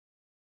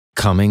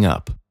Coming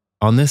up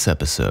on this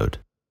episode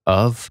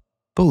of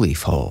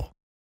Belief Hole.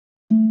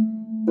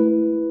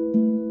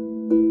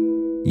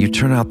 You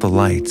turn out the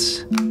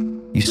lights.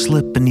 You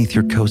slip beneath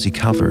your cozy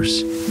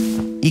covers,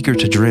 eager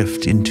to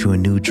drift into a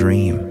new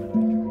dream.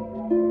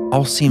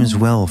 All seems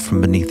well from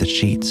beneath the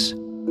sheets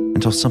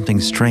until something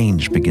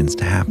strange begins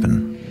to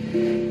happen.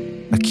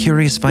 A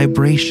curious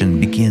vibration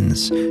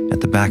begins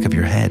at the back of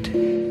your head,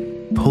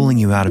 pulling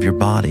you out of your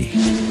body.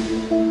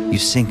 You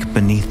sink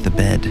beneath the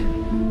bed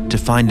to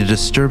find a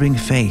disturbing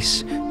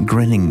face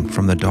grinning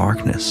from the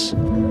darkness.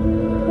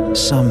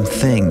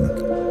 Something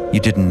you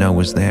didn't know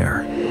was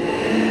there.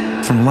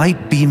 From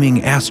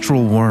light-beaming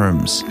astral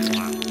worms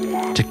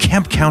to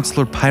camp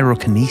counselor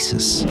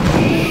pyrokinesis,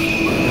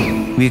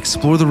 we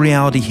explore the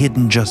reality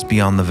hidden just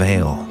beyond the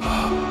veil.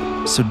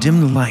 So dim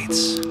the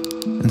lights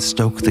and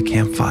stoke the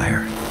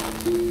campfire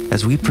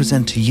as we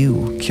present to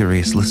you,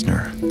 curious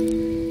listener,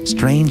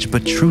 strange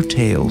but true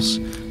tales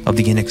of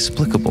the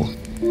inexplicable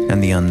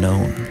and the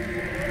unknown.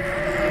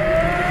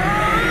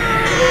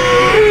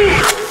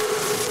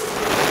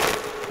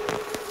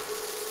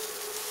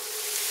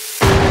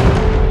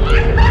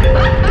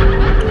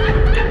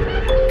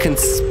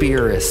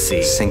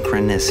 Conspiracy,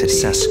 synchronicity,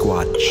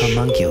 Sasquatch,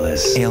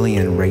 homunculus,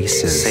 alien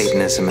races,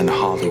 Satanism in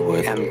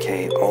Hollywood,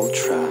 MK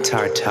Ultra,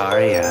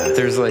 Tartaria.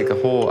 There's like a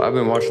whole, I've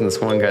been watching this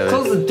one guy.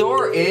 Close the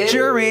door,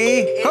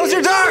 Jeremy, close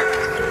your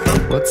door!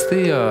 What's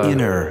the,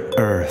 Inner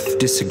Earth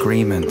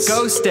disagreements.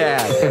 Ghost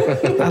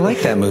Dad. I like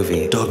that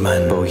movie.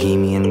 Dogman,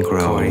 Bohemian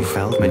Grove. Corey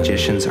Feldman.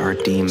 Magicians are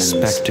demons.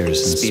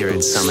 Specters and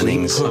Spirit spooks.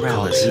 summonings. Sleep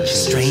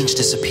paralysis. strange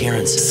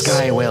disappearances,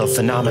 Sky whale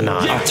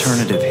phenomenon.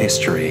 Alternative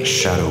history.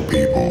 Shadow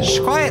people. Shh,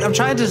 quiet, I'm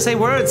trying to say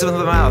words with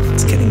the mouth.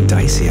 It's getting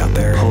dicey out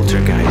there.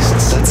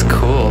 Poltergeists. that's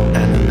cool.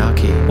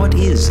 Anunnaki. What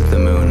is the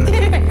moon?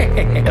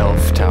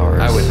 Elf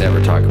towers. I would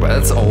never talk about it.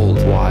 That's old.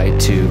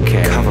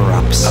 Y2K.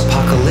 Cover-ups.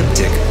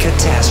 Apocalyptic.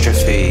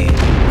 Catastrophe.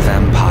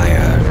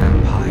 Vampire.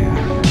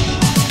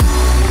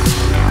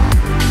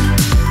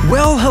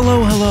 Well,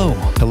 hello.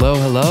 Hello,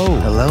 hello.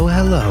 Hello,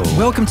 hello.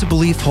 Welcome to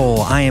Belief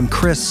Hole. I am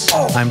Chris.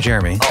 I'm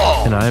Jeremy.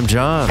 And I'm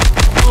John.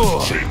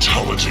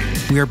 Fatality.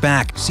 We are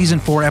back. Season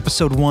 4,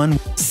 Episode 1.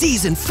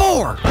 Season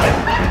 4!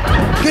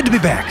 Good to be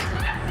back.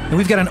 And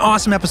we've got an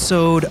awesome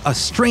episode, a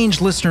strange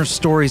listener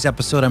stories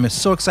episode. I'm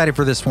so excited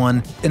for this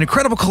one. An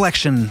incredible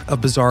collection of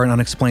bizarre and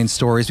unexplained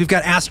stories. We've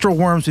got astral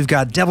worms, we've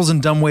got devils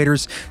and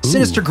dumbwaiters,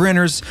 sinister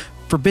grinners,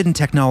 forbidden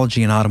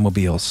technology and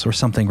automobiles, or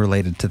something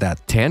related to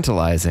that.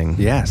 Tantalizing.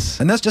 Yes.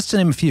 And that's just to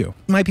name a few.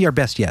 Might be our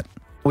best yet.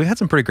 We've had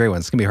some pretty great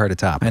ones. It's going to be hard to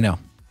top. I know.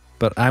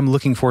 But I'm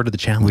looking forward to the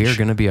challenge. We are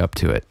going to be up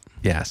to it.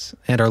 Yes.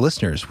 And our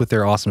listeners, with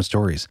their awesome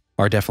stories,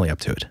 are definitely up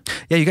to it.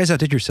 Yeah, you guys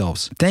outdid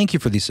yourselves. Thank you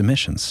for these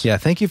submissions. Yeah,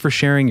 thank you for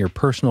sharing your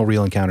personal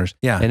real encounters.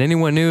 Yeah. And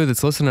anyone new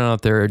that's listening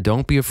out there,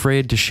 don't be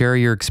afraid to share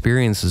your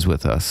experiences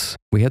with us.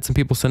 We had some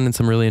people send in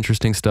some really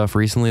interesting stuff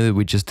recently that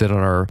we just did on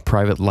our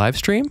private live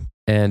stream.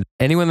 And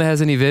anyone that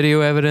has any video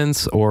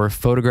evidence or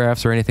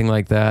photographs or anything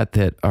like that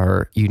that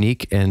are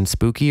unique and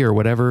spooky or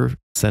whatever,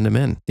 send them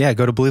in. Yeah,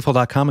 go to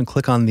belieful.com and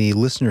click on the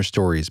listener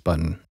stories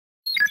button.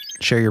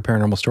 Share your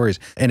paranormal stories.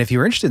 And if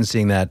you're interested in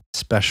seeing that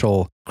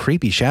special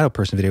creepy shadow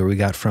person video we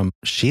got from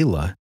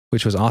Sheila,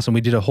 which was awesome, we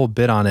did a whole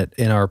bit on it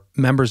in our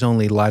members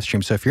only live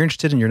stream. So if you're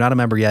interested and you're not a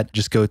member yet,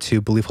 just go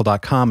to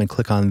belieful.com and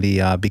click on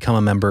the become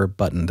a member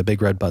button, the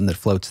big red button that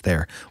floats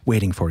there,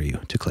 waiting for you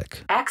to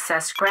click.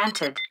 Access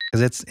granted.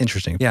 Because it's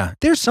interesting. Yeah,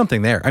 there's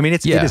something there. I mean,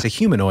 it is a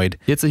humanoid.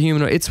 It's a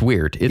humanoid. It's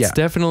weird. It's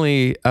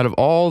definitely, out of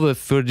all the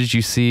footage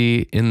you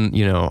see in,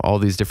 all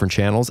these different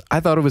channels,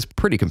 I thought it was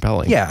pretty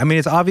compelling. Yeah, I mean,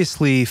 it's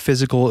obviously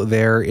physical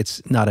there.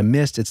 It's not a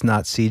mist. It's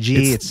not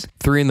CG. It's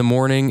 3 a.m.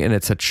 and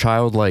it's a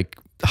childlike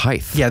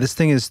height. Yeah, this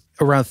thing is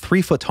around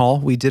 3 foot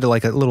tall. We did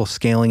like a little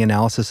scaling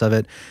analysis of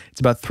it. It's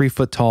about 3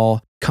 foot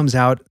tall. Comes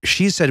out.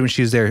 She said when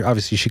she was there,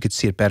 obviously she could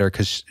see it better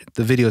because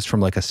the video is from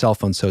like a cell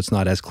phone, so it's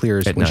not as clear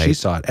as when she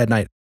saw it at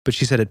night. But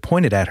she said it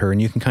pointed at her,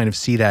 and you can kind of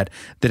see that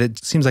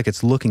it seems like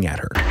it's looking at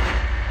her.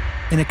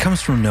 And it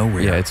comes from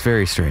nowhere. Yeah, it's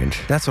very strange.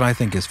 That's what I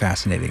think is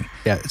fascinating.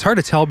 Yeah, it's hard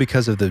to tell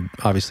because of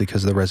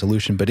the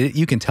resolution, but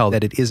you can tell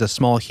that it is a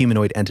small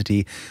humanoid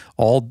entity,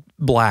 all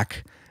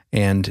black,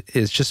 and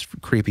it's just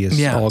creepy as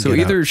all so get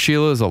either out.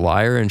 Sheila is a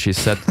liar and she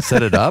set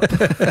it up,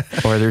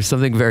 or there's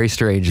something very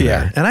strange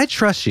there. And I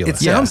trust Sheila. It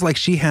sounds like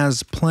she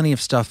has plenty of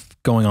stuff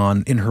going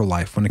on in her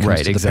life when it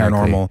comes to the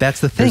paranormal. That's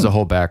the thing. There's a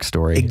whole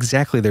backstory.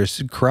 Exactly.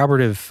 There's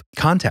corroborative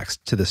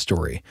context to the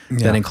story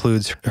that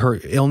includes her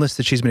illness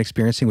that she's been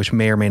experiencing, which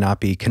may or may not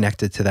be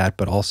connected to that,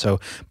 but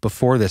also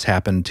before this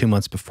happened, 2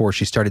 months before,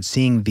 she started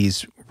seeing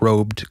these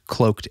robed,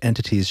 cloaked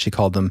entities. She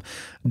called them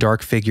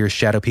dark figures,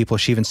 shadow people.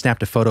 She even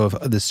snapped a photo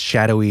of this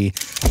shadowy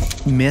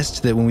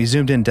mist that when we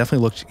zoomed in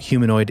definitely looked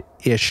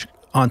humanoid-ish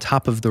on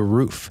top of the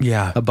roof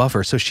above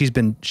her. So she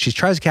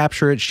tries to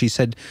capture it. She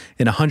said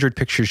in 100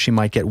 pictures she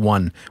might get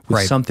one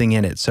with something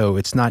in it. So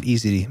it's not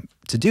easy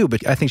to do,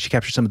 but I think she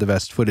captured some of the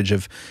best footage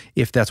of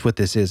if that's what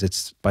this is.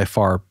 It's by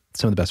far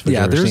some of the best footage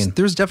I've ever seen.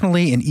 There's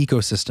definitely an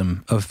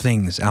ecosystem of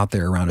things out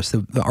there around us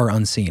that are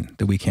unseen,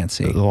 that we can't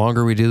see. The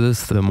longer we do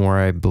this, the more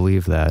I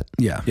believe that.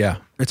 Yeah.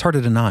 It's hard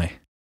to deny.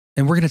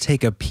 And we're going to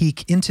take a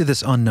peek into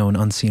this unknown,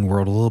 unseen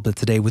world a little bit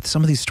today with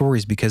some of these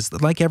stories, because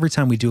like every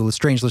time we do a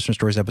Strange Listener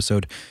Stories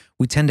episode,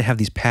 we tend to have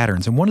these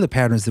patterns. And one of the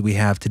patterns that we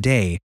have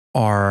today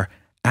are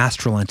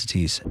astral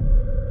entities,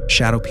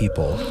 shadow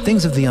people,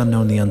 things of the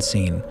unknown, the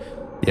unseen.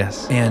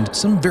 Yes. And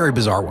some very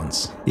bizarre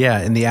ones. Yeah,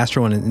 and the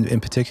astral one in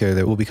particular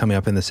that will be coming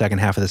up in the second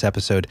half of this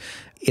episode,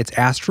 it's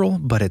astral,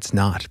 but it's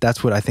not.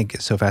 That's what I think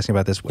is so fascinating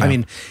about this. Yeah. I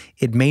mean,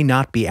 it may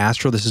not be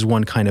astral. This is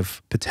one kind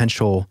of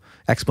potential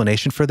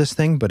explanation for this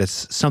thing, but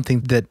it's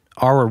something that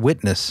our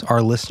witness,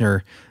 our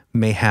listener,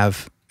 may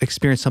have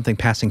experienced something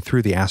passing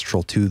through the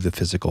astral to the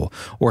physical,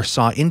 or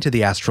saw into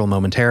the astral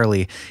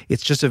momentarily.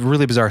 It's just a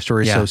really bizarre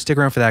story. Yeah. So stick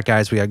around for that,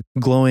 guys. We got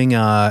glowing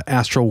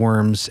astral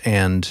worms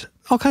and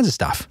all kinds of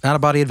stuff.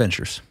 Out-of-body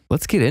adventures.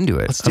 Let's get into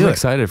it. I'm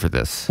excited for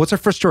this. What's our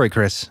first story,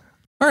 Chris?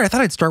 All right, I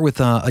thought I'd start with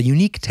a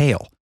unique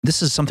tale.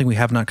 This is something we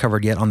have not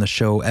covered yet on the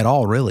show at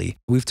all, really.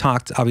 We've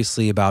talked,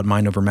 obviously, about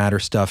mind over matter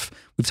stuff.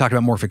 We've talked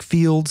about morphic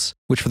fields,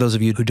 which for those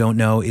of you who don't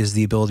know is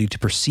the ability to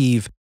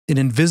perceive an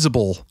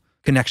invisible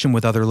connection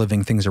with other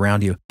living things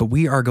around you. But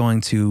we are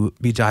going to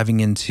be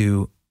diving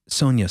into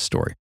Sonia's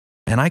story,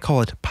 and I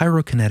call it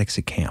pyrokinetics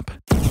at camp.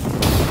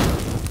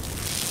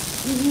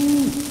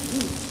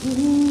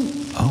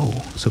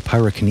 Oh, so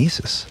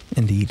pyrokinesis.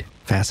 Indeed.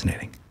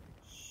 Fascinating.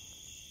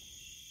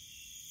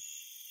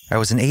 I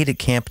was an aide at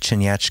Camp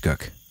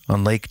Chenyachkuk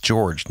on Lake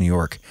George, New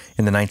York,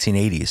 in the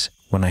 1980s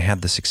when I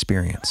had this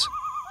experience.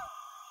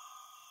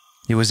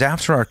 It was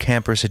after our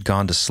campers had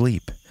gone to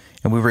sleep,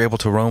 and we were able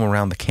to roam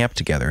around the camp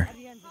together.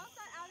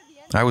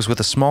 I was with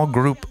a small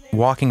group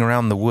walking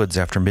around the woods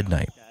after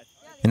midnight,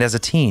 and as a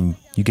teen,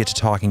 you get to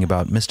talking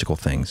about mystical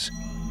things.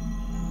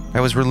 I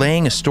was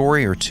relaying a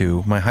story or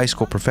two my high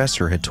school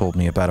professor had told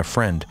me about a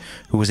friend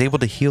who was able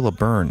to heal a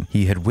burn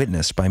he had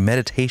witnessed by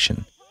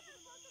meditation,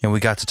 and we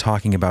got to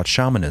talking about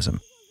shamanism,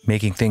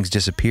 making things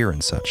disappear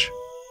and such.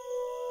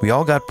 We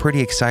all got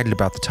pretty excited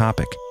about the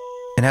topic,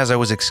 and as I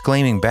was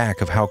exclaiming back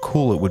of how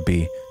cool it would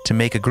be to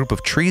make a group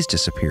of trees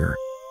disappear,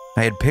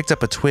 I had picked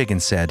up a twig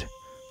and said,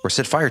 "Or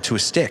set fire to a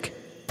stick."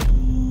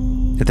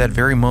 At that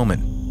very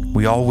moment,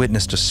 we all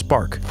witnessed a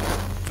spark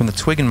from the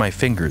twig in my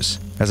fingers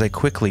as I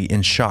quickly,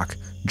 in shock,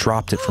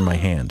 dropped it from my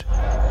hand.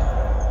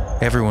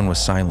 Everyone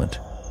was silent,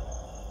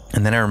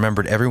 and then I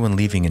remembered everyone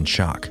leaving in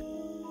shock.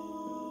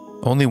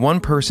 Only one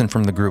person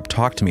from the group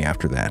talked to me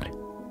after that,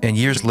 and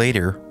years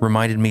later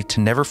reminded me to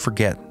never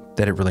forget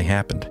that it really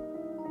happened.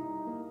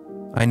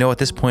 I know at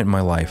this point in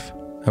my life,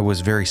 I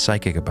was very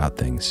psychic about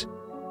things.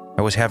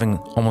 I was having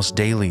almost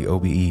daily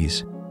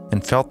OBEs,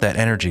 and felt that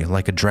energy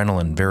like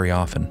adrenaline very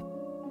often.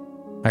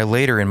 I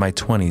later, in my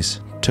 20s,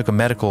 took a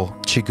medical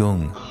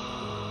qigong.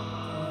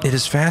 It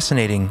is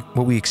fascinating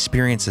what we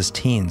experience as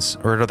teens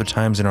or at other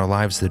times in our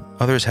lives that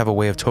others have a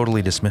way of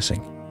totally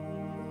dismissing.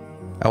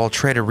 I will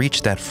try to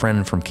reach that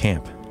friend from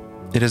camp.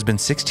 It has been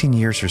 16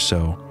 years or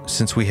so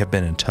since we have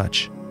been in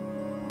touch,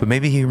 but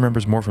maybe he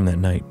remembers more from that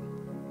night.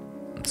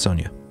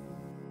 Sonia.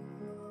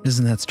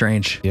 Isn't that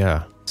strange?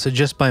 Yeah. So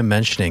just by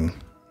mentioning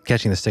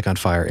catching the stick on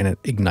fire and it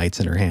ignites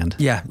in her hand.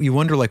 Yeah, you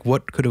wonder like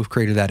what could have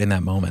created that in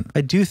that moment.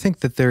 I do think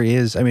that there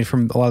is, I mean,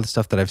 from a lot of the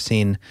stuff that I've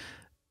seen,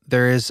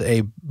 there is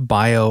a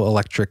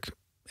bioelectric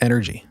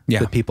energy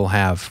that people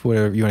have,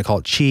 whatever you want to call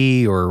it,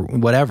 chi or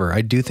whatever.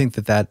 I do think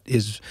that that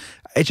is,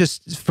 it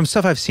just, from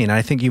stuff I've seen,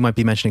 I think you might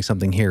be mentioning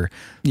something here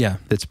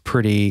that's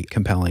pretty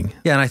compelling.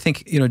 Yeah, and I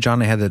think, you know, John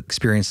and I had the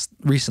experience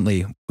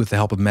recently with the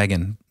help of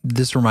Megan.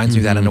 This reminds me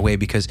of that in a way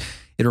because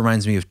it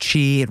reminds me of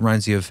chi, it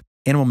reminds me of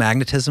animal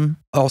magnetism,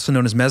 also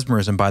known as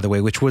mesmerism, by the way,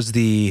 which was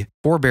the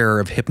forebearer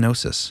of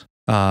hypnosis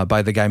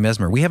by the guy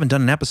Mesmer. We haven't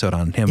done an episode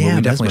on him, but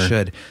we definitely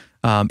should.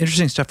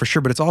 Interesting stuff for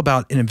sure, but it's all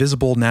about an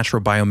invisible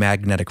natural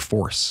biomagnetic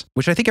force,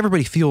 which I think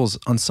everybody feels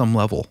on some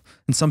level.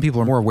 And some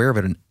people are more aware of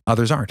it and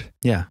others aren't.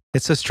 Yeah.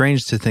 It's so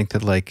strange to think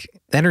that like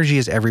energy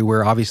is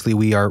everywhere. Obviously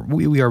we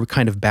are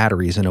kind of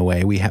batteries in a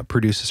way. We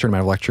produce a certain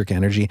amount of electric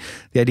energy.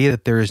 The idea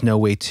that there is no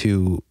way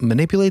to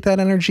manipulate that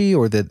energy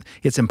or that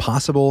it's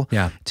impossible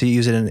to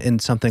use it in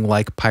something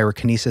like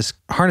pyrokinesis,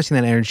 harnessing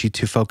that energy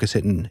to focus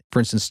it and, for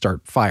instance,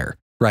 start fire.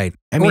 Right.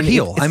 I mean,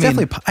 heal. It's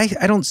definitely,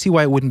 I don't see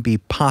why it wouldn't be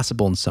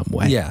possible in some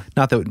way. Yeah.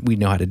 Not that we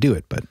know how to do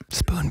it, but.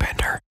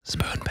 Spoonbender.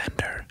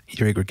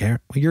 Yuri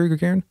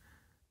Gagarin?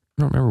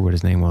 I don't remember what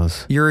his name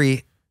was.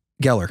 Yuri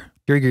Geller.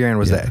 Yuri Gagarin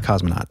was that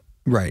cosmonaut.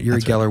 Right.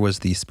 Yuri Geller was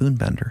the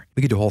spoonbender.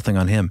 We could do a whole thing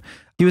on him.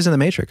 He was in The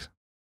Matrix.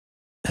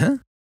 Huh?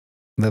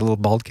 That little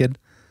bald kid.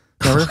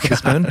 Remember? The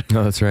spoon?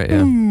 Oh, that's right.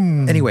 Yeah.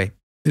 Anyway,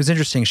 it was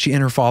interesting. She,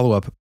 in her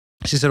follow-up,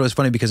 she said it was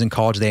funny because in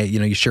college,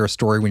 you share a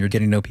story when you're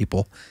getting to know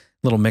people,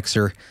 little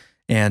mixer.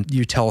 And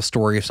you tell a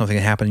story of something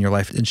that happened in your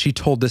life. And she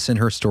told this in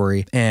her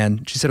story.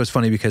 And she said it was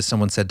funny because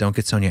someone said, "Don't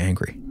get Sonia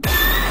angry."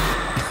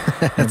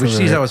 Which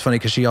she thought was funny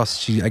because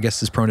she I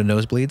guess is prone to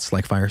nosebleeds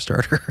like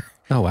Firestarter.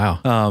 Oh,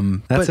 wow.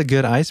 That's a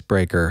good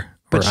icebreaker.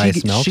 But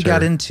she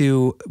got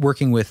into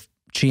working with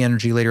chi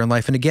energy later in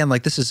life. And again,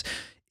 like this is,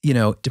 you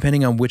know,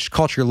 depending on which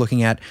culture you're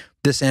looking at,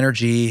 this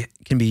energy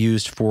can be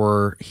used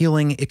for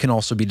healing. It can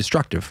also be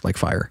destructive, like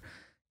fire.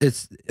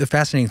 It's a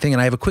fascinating thing.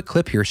 And I have a quick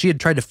clip here. She had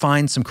tried to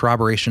find some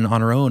corroboration on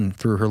her own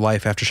through her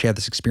life after she had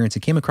this experience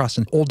and came across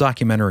an old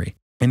documentary.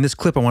 And this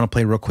clip I want to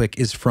play real quick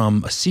is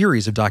from a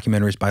series of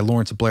documentaries by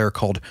Lawrence Blair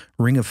called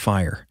Ring of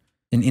Fire,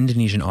 an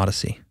Indonesian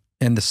Odyssey.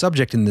 And the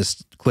subject in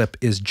this clip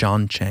is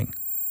John Cheng.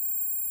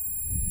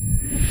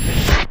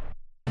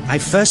 I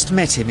first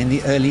met him in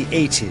the early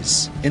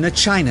 80s in a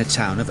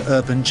Chinatown of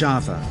urban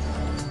Java.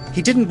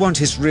 He didn't want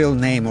his real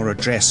name or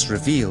address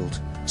revealed,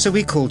 so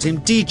we called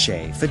him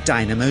DJ for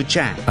Dynamo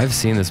Jack. I've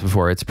seen this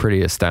before. It's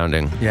pretty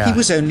astounding. Yeah. He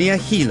was only a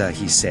healer,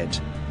 he said,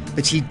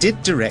 but he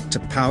did direct a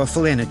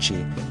powerful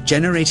energy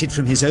generated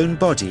from his own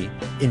body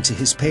into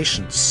his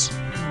patients.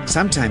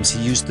 Sometimes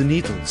he used the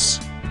needles,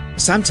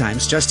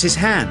 sometimes just his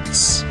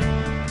hands.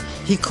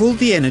 He called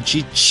the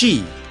energy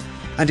chi,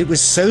 and it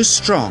was so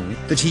strong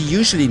that he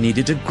usually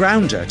needed a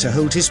grounder to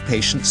hold his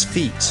patients'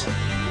 feet.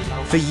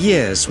 For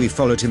years we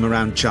followed him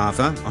around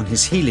Java on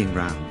his healing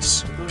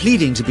rounds,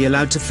 pleading to be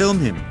allowed to film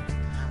him,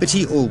 but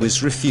he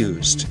always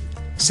refused,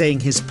 saying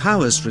his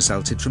powers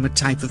resulted from a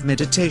type of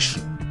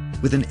meditation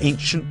with an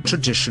ancient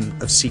tradition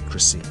of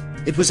secrecy.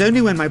 It was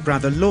only when my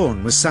brother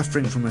Lorne was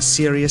suffering from a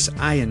serious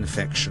eye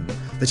infection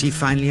that he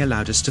finally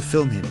allowed us to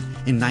film him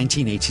in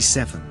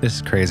 1987. This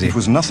is crazy. It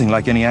was nothing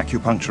like any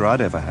acupuncture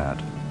I'd ever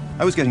had.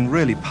 I was getting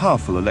really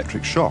powerful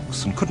electric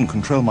shocks and couldn't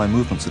control my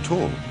movements at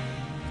all.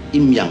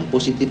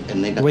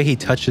 The way he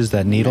touches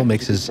that needle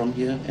makes his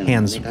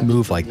hands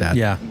move like that.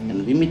 Yeah.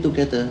 And we meet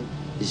together,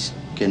 this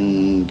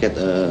can get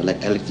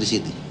like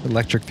electricity.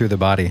 Electric through the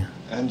body.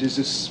 And is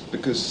this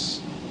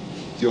because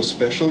you're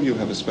special? You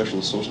have a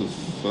special sort of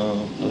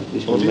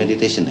It's body?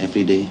 meditation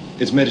every day.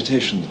 It's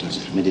meditation that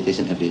does it.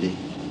 Meditation every day.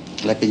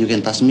 Like you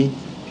can touch me,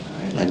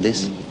 like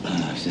this,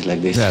 just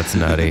like this. That's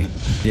nutty.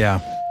 Yeah.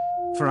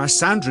 For our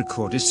sound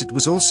recordist, it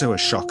was also a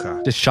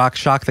shocker. Just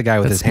shock the guy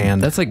with his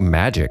hand. That's like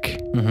magic.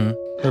 Mm-hmm.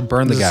 Or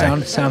burn the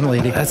guy. Sound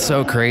lady. That's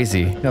so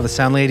crazy. Now the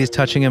sound lady's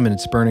touching him and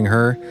it's burning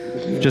her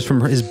just from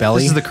his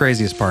belly. This is the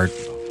craziest part.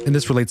 And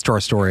this relates to our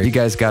story. You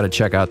guys got to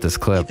check out this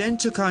He clip. then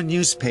took our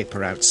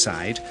newspaper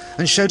outside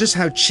and showed us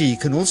how chi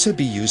can also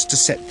be used to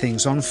set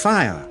things on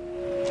fire.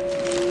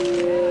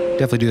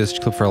 Definitely do this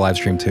clip for a live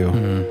stream too.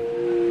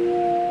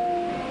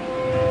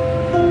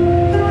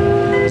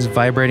 He's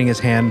vibrating his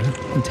hand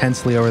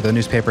intensely over the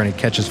newspaper and it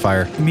catches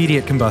fire.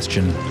 Immediate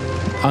combustion.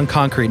 On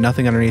concrete,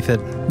 nothing underneath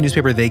it.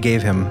 Newspaper they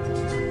gave him.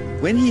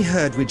 When he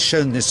heard we'd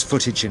shown this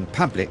footage in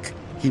public,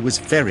 he was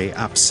very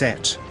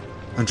upset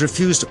and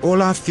refused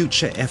all our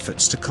future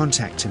efforts to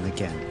contact him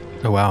again.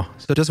 Oh, wow.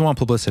 So it doesn't want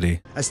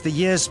publicity. As the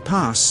years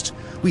passed,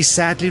 we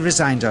sadly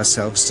resigned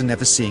ourselves to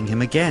never seeing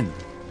him again.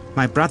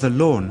 My brother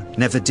Lorne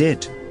never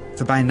did,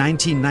 for by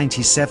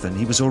 1997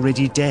 he was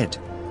already dead,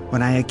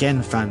 when I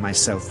again found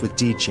myself with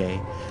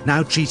DJ,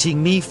 now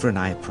treating me for an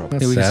eye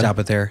problem. Yeah, we can stop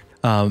it there.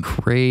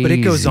 Crazy. But it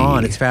goes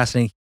on. It's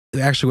fascinating.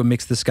 Actually, what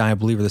makes this guy a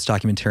believer, this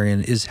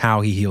documentarian, is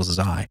how he heals his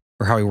eye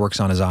or how he works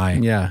on his eye.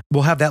 Yeah.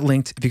 We'll have that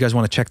linked if you guys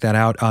want to check that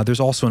out.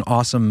 There's also an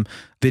awesome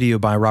video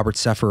by Robert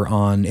Seffer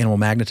on animal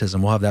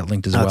magnetism. We'll have that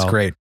linked as well. That's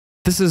great.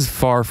 This is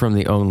far from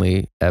the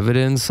only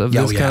evidence of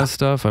this kind of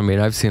stuff. I mean,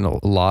 I've seen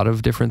a lot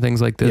of different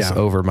things like this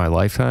over my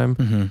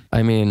lifetime.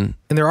 I mean...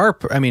 And there are,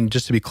 I mean,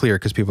 just to be clear,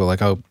 because people are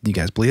like, oh, you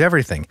guys believe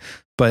everything.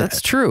 But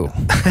that's true.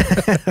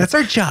 That's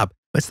our job.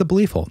 It's the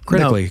belief hole.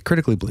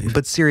 Critically believe.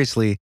 But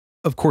seriously,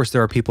 of course,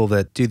 there are people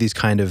that do these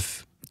kind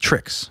of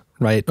tricks,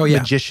 right? Oh, yeah.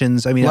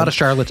 Magicians. I mean, a lot of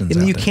charlatans.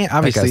 And you can't,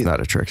 obviously. That guy's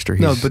not a trickster.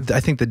 No, but I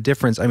think the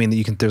difference, I mean,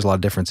 there's a lot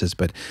of differences,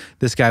 but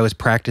this guy was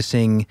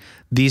practicing.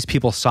 These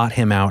people sought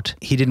him out.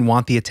 He didn't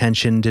want the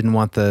attention, didn't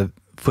want the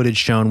footage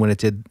shown. When it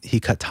did, he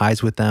cut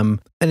ties with them.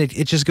 And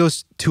it just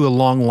goes to a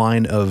long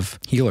line of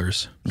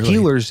healers. Really.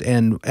 Healers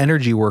and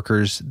energy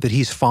workers that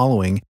he's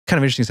following. Kind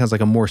of interesting. Sounds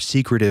like a more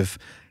secretive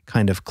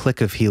kind of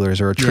clique of healers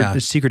or a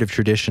secretive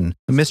tradition,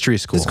 a mystery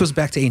school. This goes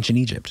back to ancient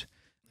Egypt.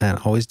 And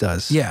it always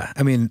does. Yeah.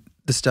 I mean,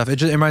 this stuff,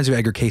 it reminds me of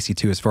Edgar Casey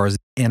too, as far as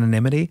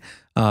anonymity,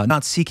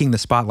 not seeking the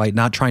spotlight,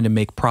 not trying to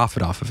make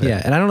profit off of it.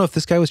 Yeah. And I don't know if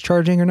this guy was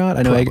charging or not.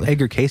 I know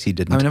Edgar Casey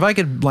didn't. I mean, if I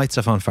could light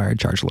stuff on fire, I'd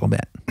charge a little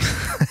bit.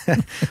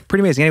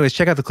 Pretty amazing. Anyways,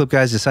 check out the clip,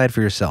 guys. Decide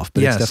for yourself.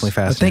 But it's definitely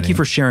fascinating. Thank you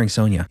for sharing,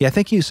 Sonia. Yeah.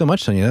 Thank you so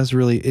much, Sonia. That's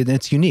really,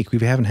 it's unique. We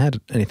haven't had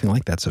anything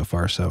like that so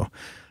far. So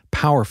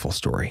powerful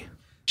story.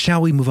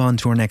 Shall we move on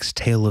to our next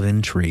tale of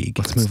intrigue?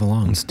 Let's move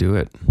along. Let's do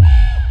it.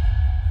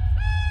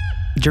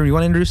 Jeremy, you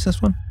want to introduce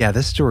this one? Yeah,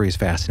 this story is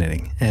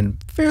fascinating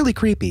and fairly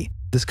creepy.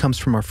 This comes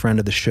from our friend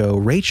of the show,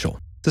 Rachel.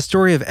 It's a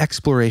story of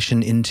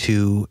exploration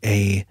into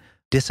a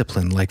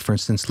discipline, like, for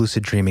instance,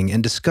 lucid dreaming,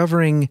 and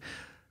discovering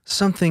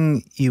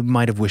something you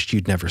might have wished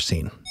you'd never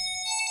seen.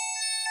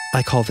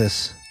 I call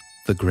this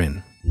the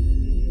grin.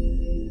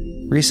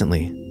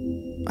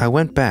 Recently, I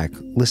went back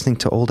listening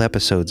to old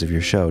episodes of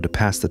your show to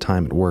pass the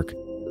time at work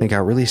and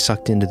got really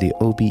sucked into the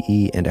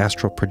OBE and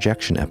astral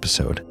projection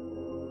episode.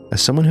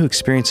 As someone who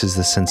experiences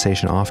this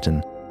sensation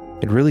often,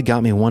 it really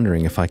got me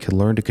wondering if I could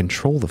learn to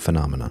control the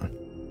phenomenon.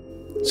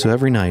 So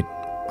every night,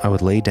 I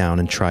would lay down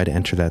and try to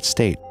enter that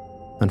state,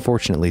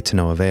 unfortunately to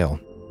no avail,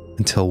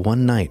 until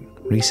one night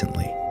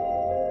recently.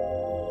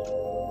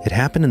 It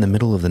happened in the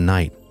middle of the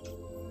night.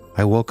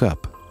 I woke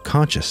up,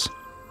 conscious,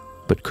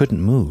 but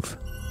couldn't move.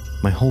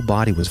 My whole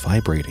body was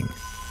vibrating.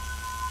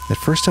 At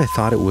first I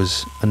thought it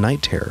was a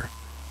night terror,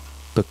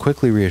 but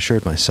quickly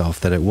reassured myself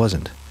that it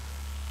wasn't,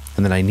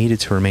 and that I needed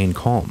to remain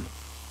calm.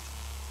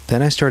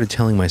 Then I started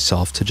telling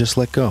myself to just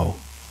let go,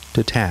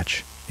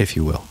 detach, if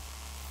you will.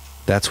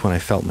 That's when I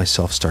felt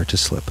myself start to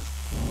slip.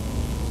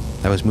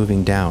 I was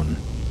moving down,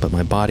 but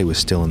my body was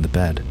still in the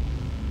bed.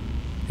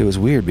 It was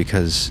weird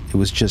because it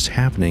was just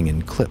happening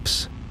in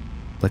clips,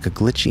 like a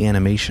glitchy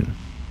animation.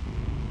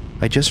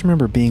 I just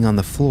remember being on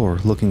the floor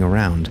looking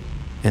around,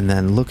 and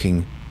then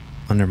looking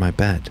under my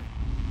bed.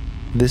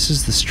 This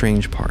is the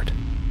strange part.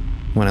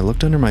 When I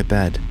looked under my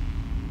bed,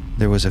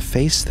 there was a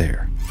face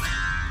there,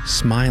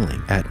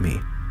 smiling at me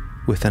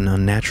with an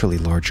unnaturally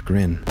large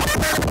grin.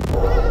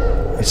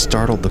 It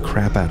startled the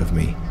crap out of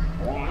me.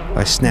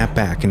 I snapped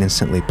back and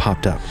instantly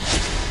popped up.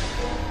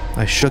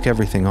 I shook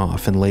everything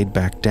off and laid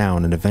back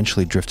down and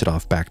eventually drifted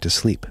off back to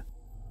sleep.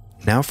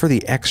 Now for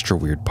the extra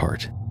weird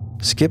part.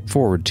 Skip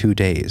forward 2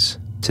 days.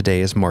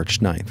 Today is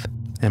March 9th,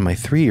 and my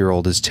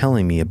 3-year-old is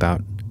telling me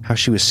about how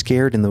she was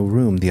scared in the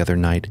room the other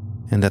night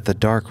and that the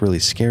dark really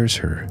scares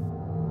her.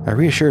 I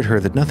reassured her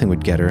that nothing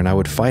would get her and I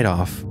would fight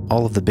off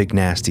all of the big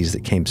nasties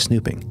that came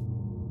snooping.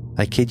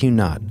 I kid you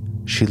not,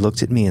 she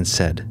looked at me and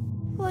said,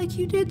 "Like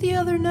you did the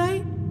other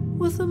night,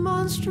 with a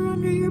monster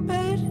under your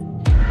bed?"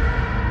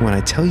 When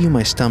I tell you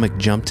my stomach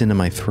jumped into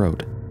my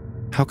throat,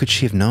 how could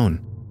she have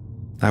known?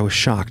 I was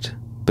shocked,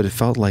 but it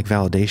felt like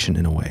validation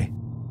in a way.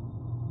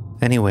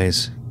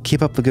 Anyways,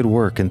 keep up the good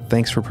work and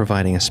thanks for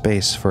providing a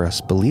space for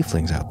us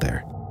belieflings out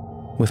there.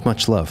 With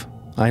much love,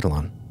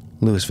 Eidolon,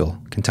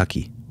 Louisville,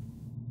 Kentucky.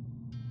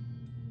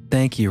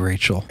 Thank you,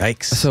 Rachel.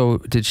 Yikes. So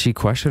did she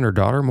question her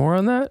daughter more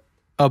on that?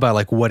 Oh, about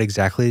like what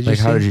exactly did you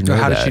see? How did you know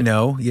How that? did she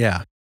know?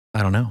 Yeah.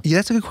 I don't know. Yeah,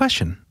 that's a good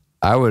question.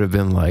 I would have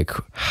been like,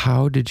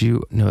 how did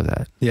you know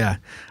that? Yeah.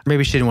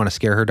 Maybe she didn't want to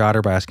scare her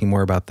daughter by asking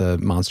more about the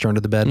monster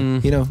under the bed.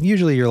 You know,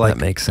 usually you're like,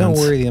 That makes don't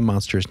sense. worry, the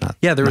monster's not.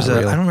 Yeah, there was not a,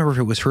 real. I don't remember if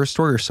it was her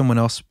story or someone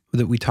else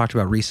that we talked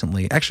about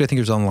recently. Actually, I think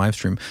it was on the live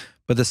stream,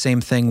 but the same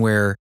thing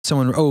where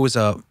someone, it was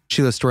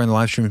Sheila's story on the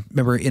live stream.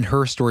 Remember in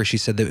her story, she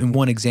said that in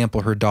one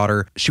example, her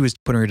daughter, she was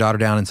putting her daughter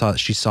down and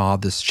she saw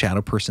this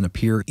shadow person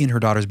appear in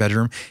her daughter's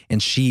bedroom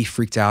and she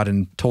freaked out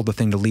and told the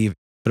thing to leave.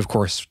 But of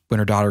course, when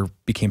her daughter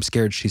became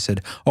scared, she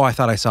said, "Oh, I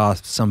thought I saw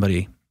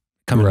somebody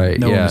coming." Right.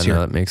 No one Yeah, was here. no,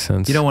 that makes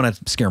sense. You don't want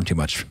to scare them too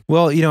much.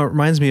 Well, you know, it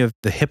reminds me of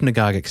the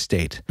hypnagogic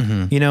state.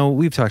 Mhm. You know,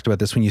 we've talked about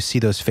this when you see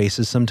those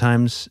faces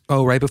sometimes.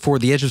 Oh, right before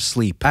the edge of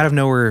sleep. Out of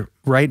nowhere,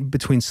 right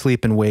between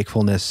sleep and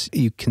wakefulness,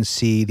 you can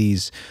see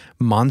these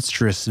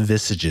monstrous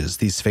visages,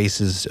 these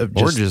faces of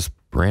just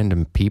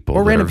random people.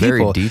 Or that random are very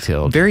people.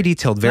 detailed. Very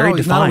detailed, very Not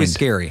defined. always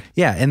scary.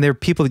 Yeah, and they're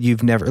people that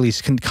you've never, at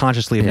least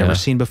consciously have never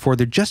seen before.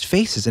 They're just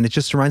faces, and it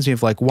just reminds me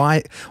of like,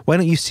 why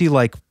don't you see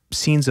like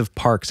scenes of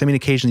parks? I mean,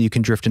 occasionally you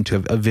can drift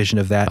into a vision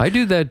of that. I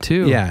do that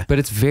too. Yeah. But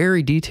it's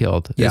very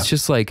detailed. Yeah. It's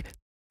just like,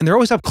 and they're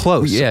always up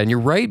close. yeah, and you're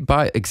right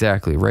by,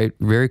 exactly, right,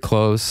 very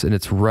close, and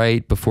it's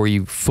right before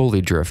you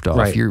fully drift off.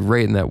 Right. You're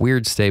right in that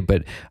weird state,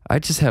 but I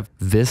just have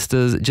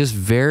vistas, just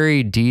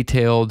very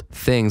detailed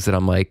things that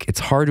I'm like, it's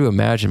hard to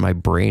imagine my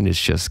brain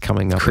is just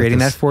coming up Creating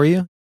with that this. for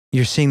you.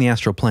 You're seeing the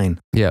astral plane.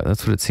 Yeah,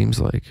 that's what it seems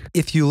like.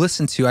 If you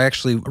listen to, I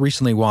actually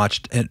recently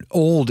watched an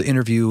old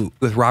interview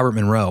with Robert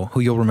Monroe,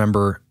 who you'll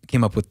remember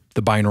came up with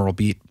the binaural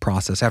beat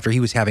process after he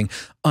was having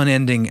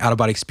unending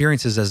out-of-body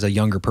experiences as a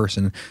younger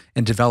person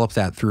and developed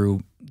that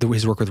through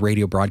his work with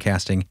radio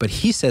broadcasting. But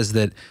he says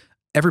that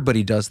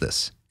everybody does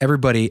this.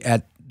 Everybody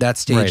at that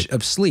stage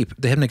of sleep,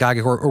 the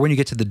hypnagogic, or when you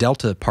get to the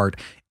delta part,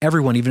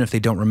 everyone, even if they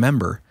don't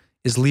remember,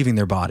 is leaving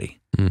their body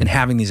and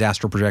having these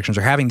astral projections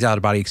or having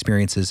out-of-body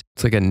experiences.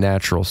 It's like a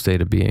natural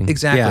state of being.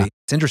 Exactly. Yeah.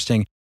 It's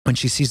interesting. When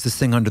she sees this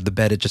thing under the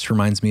bed, it just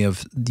reminds me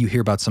of, you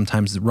hear about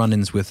sometimes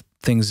run-ins with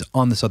things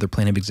on this other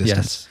plane of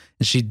existence. Yes.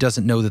 And she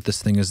doesn't know that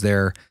this thing is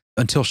there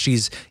until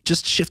she's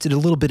just shifted a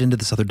little bit into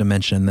this other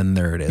dimension, and then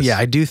there it is. Yeah,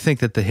 I do think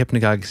that the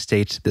hypnagogic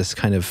state, this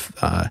kind of,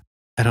 I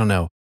don't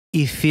know,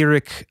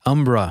 etheric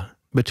umbra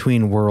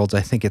between worlds,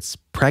 I think it's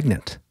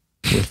pregnant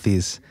with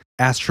these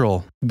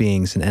astral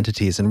beings and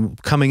entities.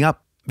 And coming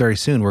up very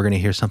soon, we're going to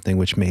hear something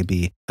which may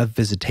be a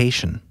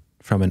visitation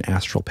from an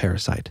astral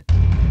parasite.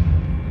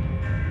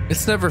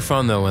 It's never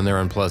fun though when they're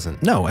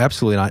unpleasant. No,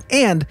 absolutely not.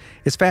 And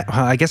it's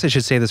I guess I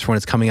should say this for when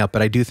it's coming up,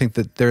 but I do think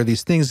that there are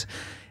these things,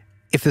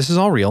 if this is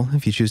all real,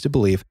 if you choose to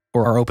believe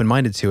or are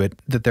open-minded to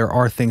it, that there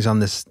are things on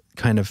this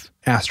kind of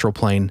astral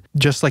plane,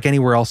 just like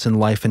anywhere else in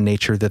life and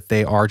nature, that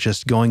they are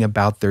just going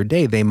about their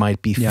day. They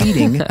might be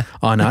feeding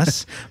on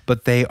us,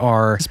 but they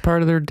are... It's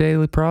part of their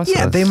daily process.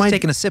 Yeah, they might...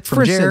 Taking a sip from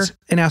For Jer. instance,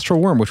 an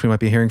astral worm, which we might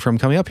be hearing from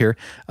coming up here,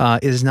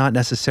 is not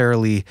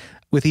necessarily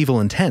with evil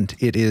intent.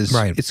 It is...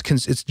 Right.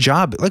 Its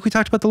job, like we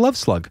talked about the love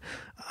slug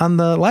on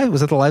the live...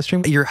 Was that the live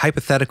stream? Your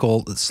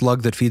hypothetical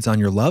slug that feeds on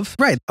your love?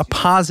 Right. A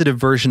positive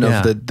version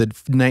Yeah. of the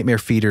nightmare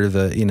feeder,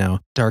 the,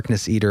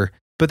 darkness eater.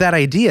 But that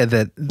idea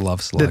that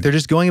Love slug. that they're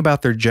just going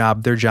about their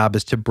job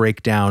is to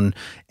break down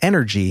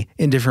energy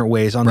in different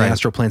ways on the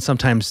astral plane.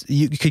 Sometimes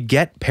you could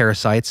get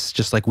parasites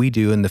just like we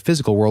do in the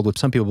physical world, which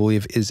some people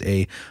believe is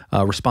a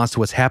response to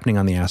what's happening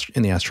on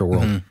in the astral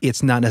world.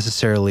 It's not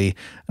necessarily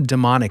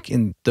demonic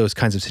in those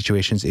kinds of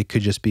situations. It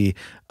could just be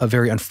a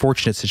very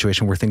unfortunate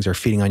situation where things are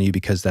feeding on you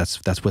because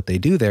that's what they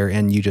do there,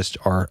 and you just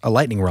are a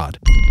lightning rod.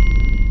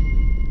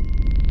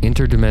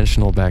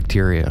 Interdimensional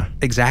bacteria.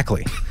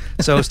 Exactly.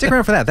 So stick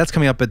around for that. That's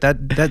coming up, but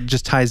that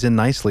just ties in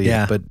nicely.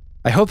 Yeah. But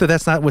I hope that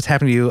that's not what's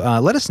happening to you.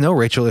 Let us know,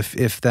 Rachel,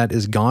 if that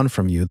is gone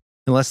from you,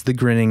 unless the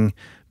grinning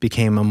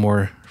became a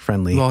more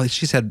friendly. Well,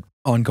 she's had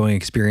ongoing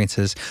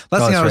experiences. The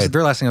last thing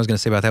I was going to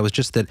say about that was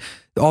just that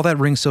all that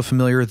rings so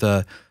familiar,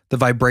 the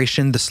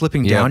vibration, the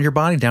slipping down your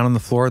body, down on the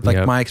floor.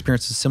 Like my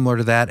experience is similar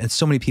to that. And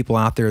so many people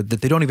out there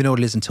that they don't even know what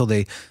it is until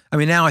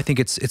now I think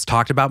it's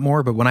talked about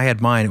more, but when I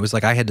had mine, it was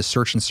like I had to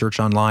search and search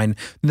online.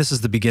 And this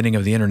is the beginning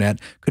of the internet.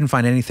 Couldn't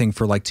find anything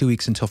for like 2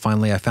 weeks until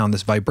finally I found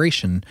this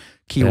vibration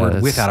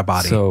keyword with out of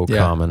body. So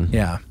common.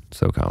 Yeah.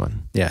 So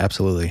common. Yeah,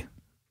 absolutely.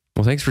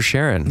 Well, thanks for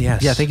sharing.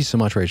 Yes. Yeah, thank you so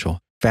much, Rachel.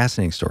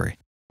 Fascinating story.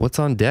 What's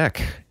on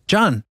deck?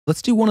 John,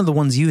 let's do one of the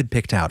ones you had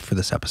picked out for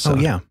this episode.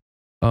 Oh, yeah.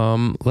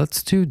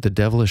 Let's do the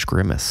devilish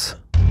grimace.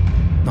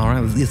 All right,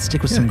 let's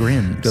stick with some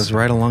grins. Goes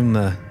right along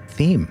the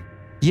theme.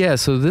 Yeah,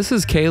 so this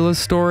is Kayla's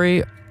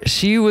story.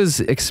 She was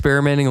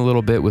experimenting a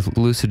little bit with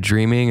lucid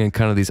dreaming and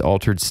kind of these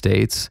altered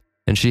states.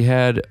 And she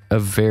had a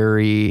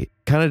very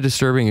kind of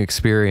disturbing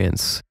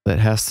experience that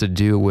has to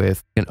do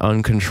with an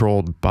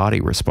uncontrolled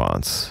body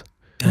response.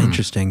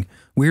 Interesting.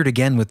 Weird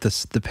again with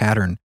the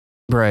pattern.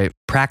 Right.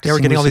 Practicing. Yeah,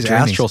 we're getting all these lucid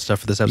dreamings. astral stuff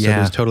for this episode. It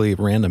was totally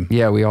random.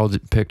 Yeah, we all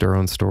picked our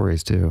own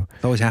stories too.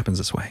 It always happens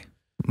this way.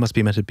 Must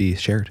be meant to be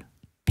shared.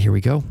 Here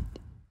we go.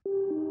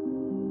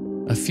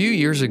 A few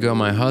years ago,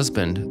 my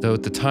husband, though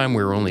at the time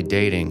we were only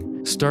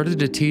dating, started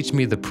to teach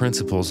me the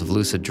principles of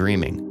lucid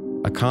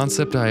dreaming, a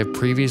concept I have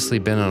previously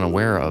been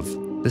unaware of.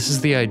 This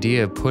is the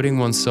idea of putting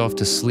oneself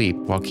to sleep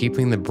while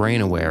keeping the brain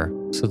aware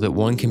so that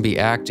one can be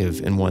active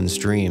in one's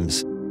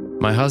dreams.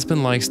 My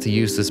husband likes to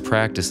use this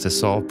practice to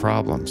solve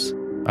problems.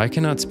 I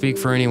cannot speak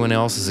for anyone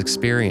else's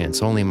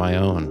experience, only my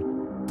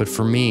own. But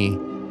for me,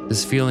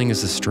 this feeling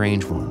is a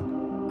strange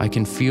one. I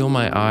can feel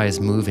my eyes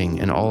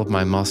moving and all of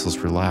my muscles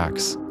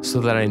relax,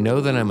 so that I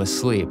know that I'm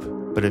asleep,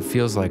 but it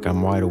feels like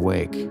I'm wide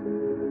awake.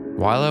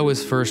 While I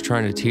was first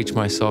trying to teach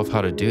myself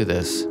how to do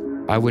this,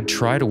 I would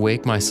try to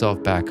wake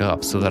myself back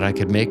up so that I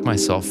could make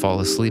myself fall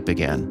asleep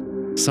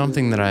again,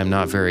 something that I am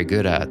not very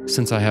good at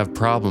since I have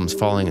problems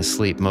falling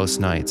asleep most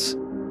nights.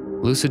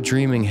 Lucid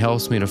dreaming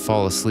helps me to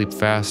fall asleep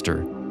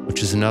faster,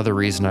 which is another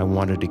reason I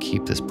wanted to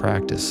keep this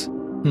practice.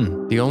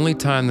 The only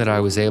time that I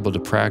was able to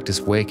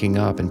practice waking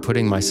up and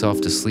putting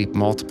myself to sleep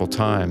multiple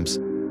times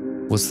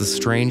was the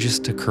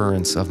strangest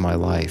occurrence of my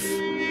life.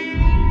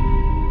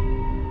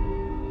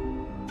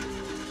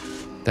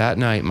 That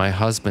night, my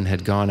husband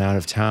had gone out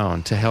of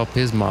town to help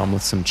his mom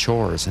with some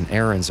chores and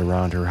errands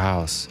around her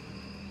house.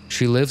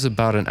 She lives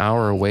about an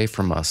hour away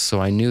from us,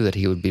 so I knew that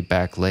he would be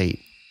back late.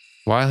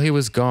 While he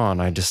was gone,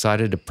 I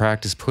decided to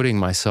practice putting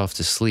myself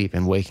to sleep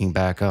and waking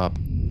back up.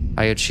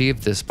 I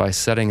achieved this by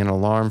setting an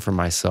alarm for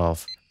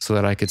myself so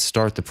that I could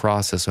start the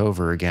process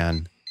over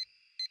again.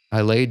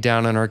 I laid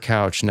down on our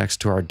couch next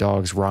to our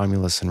dogs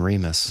Romulus and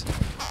Remus.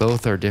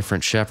 Both are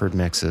different shepherd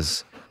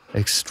mixes,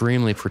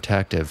 extremely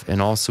protective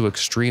and also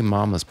extreme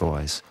mama's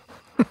boys.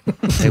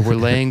 They were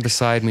laying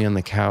beside me on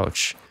the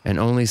couch and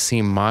only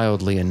seemed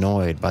mildly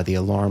annoyed by the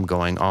alarm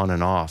going on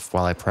and off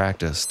while I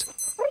practiced.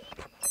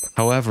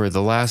 However,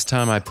 the last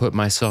time I put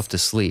myself to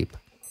sleep,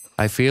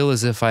 I feel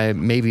as if I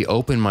maybe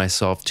opened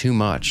myself too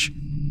much,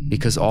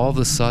 because all of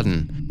a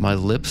sudden, my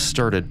lips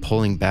started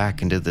pulling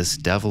back into this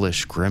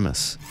devilish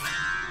grimace.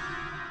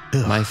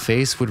 My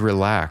face would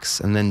relax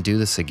and then do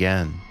this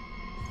again.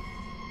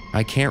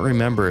 I can't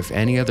remember if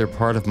any other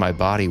part of my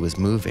body was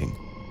moving,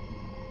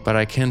 but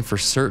I can for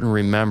certain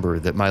remember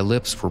that my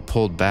lips were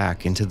pulled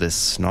back into this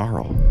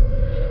snarl.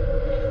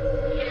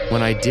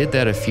 When I did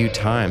that a few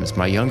times,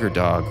 my younger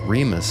dog,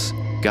 Remus,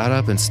 got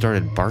up and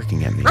started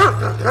barking at me.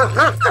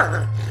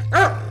 The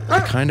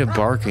kind of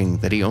barking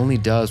that he only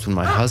does when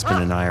my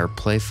husband and I are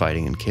play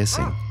fighting and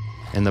kissing.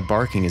 And the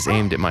barking is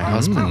aimed at my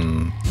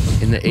husband.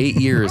 In the 8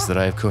 years that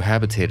I have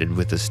cohabitated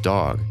with this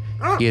dog,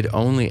 he had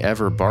only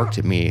ever barked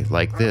at me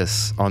like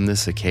this on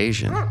this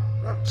occasion.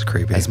 It's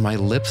creepy. As my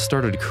lips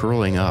started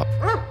curling up,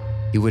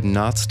 he would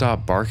not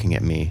stop barking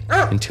at me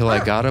until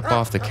I got up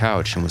off the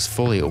couch and was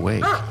fully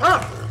awake.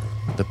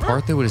 The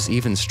part that was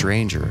even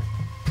stranger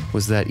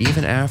was that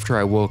even after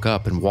I woke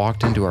up and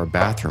walked into our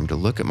bathroom to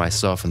look at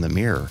myself in the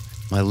mirror,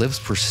 my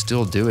lips were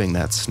still doing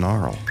that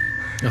snarl.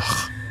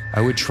 Ugh. I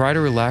would try to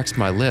relax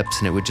my lips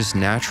and it would just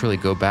naturally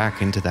go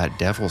back into that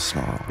devil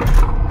snarl.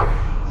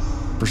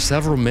 For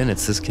several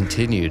minutes this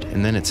continued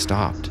and then it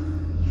stopped.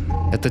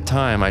 At the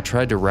time, I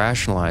tried to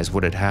rationalize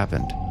what had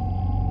happened.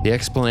 The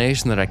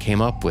explanation that I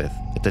came up with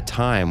at the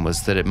time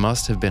was that it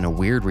must have been a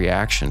weird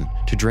reaction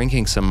to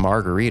drinking some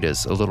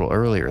margaritas a little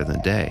earlier in the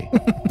day,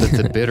 that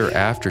the bitter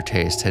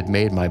aftertaste had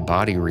made my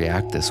body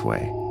react this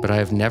way. But I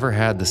have never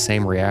had the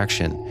same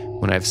reaction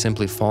when I have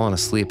simply fallen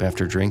asleep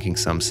after drinking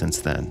some since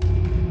then.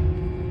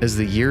 As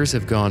the years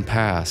have gone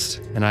past,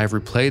 and I have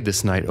replayed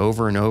this night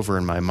over and over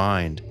in my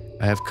mind,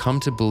 I have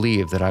come to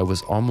believe that I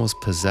was almost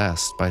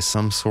possessed by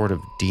some sort of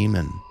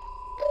demon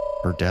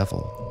or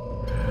devil.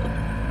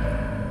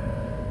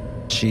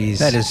 Jeez.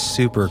 That is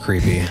super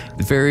creepy.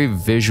 Very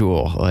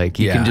visual. Like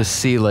you can just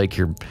see like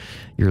your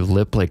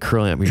lip like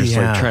curling up. You're just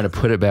like trying to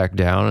put it back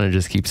down and it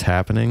just keeps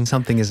happening.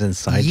 Something is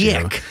inside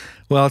you.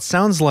 Well, it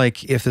sounds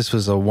like if this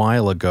was a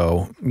while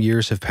ago,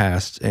 years have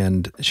passed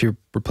and she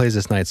replays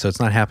this night, so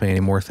it's not happening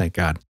anymore, thank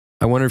God.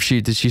 I wonder if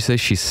did she say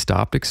she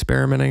stopped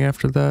experimenting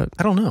after that?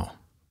 I don't know.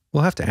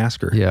 We'll have to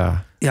ask her. Yeah.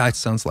 Yeah, it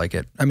sounds like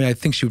it. I mean, I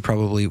think she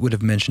would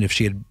have mentioned if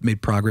she had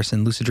made progress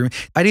in lucid dreaming.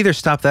 I'd either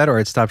stop that or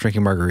I'd stop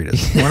drinking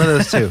margaritas. One of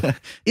those two.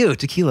 Ew,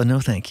 tequila, no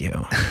thank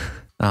you.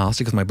 I'll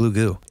stick with my blue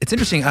goo. It's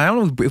interesting. I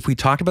don't know if we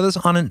talked about this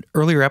on an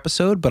earlier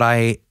episode, but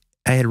I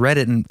had read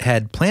it and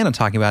had planned on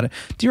talking about it.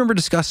 Do you remember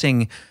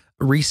discussing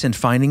recent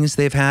findings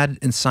they've had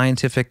in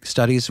scientific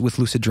studies with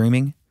lucid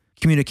dreaming?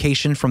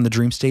 Communication from the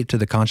dream state to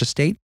the conscious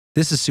state?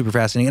 This is super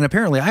fascinating. And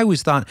apparently, I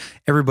always thought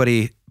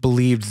everybody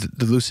believed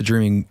the lucid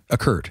dreaming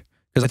occurred.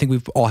 Because I think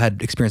we've all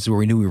had experiences where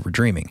we knew we were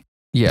dreaming.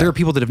 Yeah. There are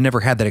people that have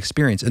never had that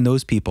experience, and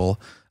those people,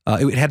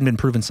 it hadn't been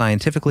proven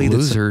scientifically.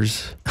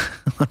 Losers.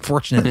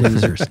 Unfortunate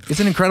losers. It's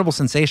an incredible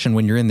sensation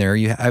when you're in there.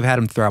 I've had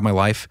them throughout my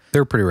life.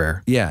 They're pretty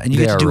rare. Yeah, and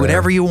you get to do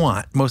whatever you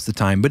want most of the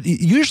time. But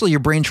usually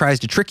your brain tries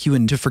to trick you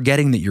into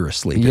forgetting that you're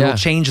asleep. Yeah. It'll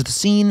change the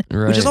scene,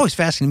 which is always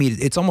fascinating to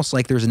me. It's almost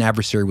like there's an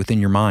adversary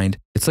within your mind.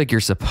 It's like you're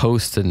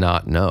supposed to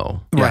not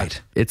know.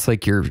 Right. It's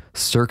like you're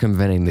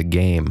circumventing the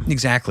game.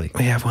 Exactly.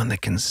 We have one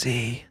that can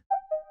see.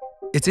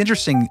 It's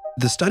interesting,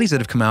 the studies that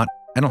have come out,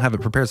 I don't have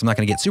it prepared, so I'm not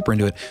going to get super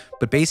into it,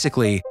 but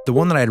basically, the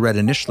one that I had read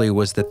initially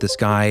was that this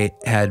guy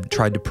had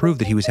tried to prove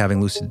that he was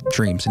having lucid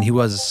dreams, and he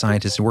was a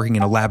scientist working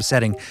in a lab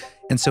setting,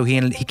 and so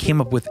he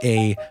came up with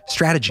a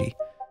strategy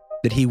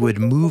that he would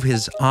move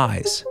his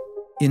eyes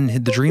in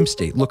the dream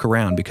state, look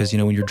around, because, you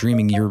know, when you're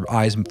dreaming, your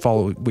eyes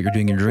follow what you're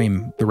doing in your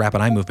dream, the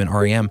rapid eye movement,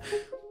 REM.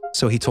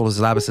 So he told his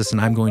lab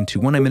assistant,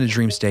 when I'm in a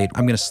dream state,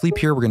 I'm going to sleep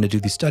here, we're going to do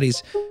these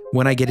studies.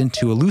 When I get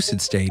into a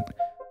lucid state,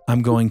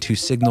 I'm going to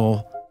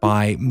signal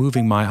by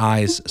moving my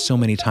eyes so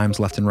many times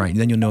left and right. And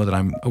then you'll know that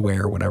I'm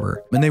aware or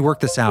whatever. And they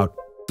worked this out.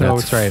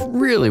 That's right.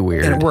 Really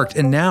weird. And it worked.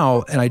 And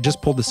now, and I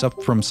just pulled this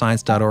up from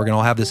science.org, and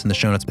I'll have this in the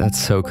show notes. That's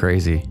so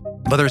crazy.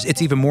 But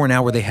it's even more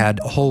now, where they had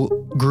a whole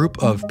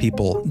group of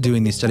people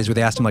doing these studies where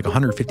they asked them like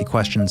 150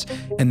 questions.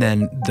 And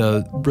then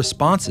the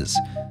responses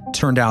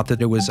turned out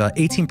that it was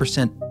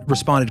 18%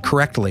 responded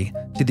correctly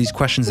to these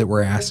questions that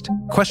were asked.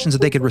 Questions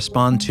that they could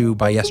respond to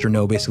by yes or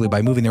no, basically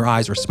by moving their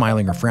eyes or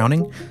smiling or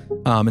frowning.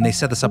 And they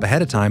set this up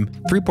ahead of time.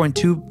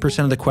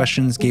 3.2% of the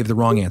questions gave the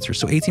wrong answer.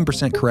 So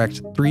 18%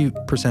 correct,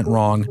 3%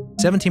 wrong,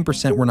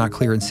 17% were not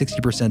clear, and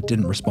 60%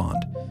 didn't respond.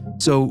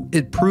 So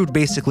it proved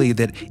basically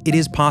that it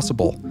is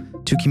possible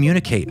to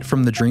communicate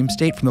from the dream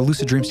state, from the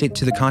lucid dream state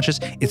to the conscious.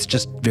 It's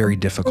just very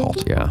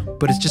difficult. Yeah.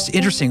 But it's just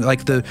interesting,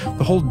 like the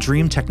whole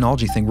dream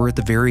technology thing. We're at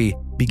the very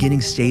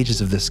beginning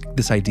stages of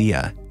this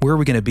idea. Where are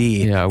we going to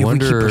be if we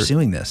keep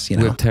pursuing this? You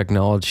know, with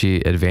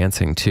technology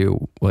advancing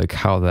too, like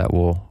how that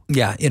will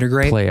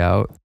integrate, play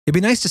out. It'd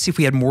be nice to see if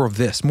we had more of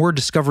this, more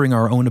discovering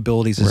our own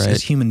abilities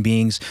as human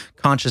beings,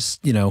 conscious,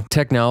 you know.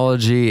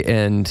 Technology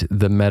and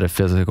the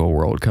metaphysical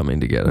world coming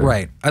together.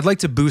 Right. I'd like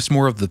to boost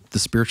more of the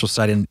spiritual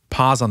side and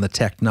pause on the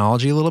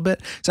technology a little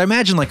bit. So I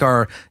imagine like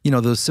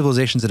those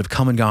civilizations that have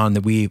come and gone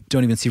that we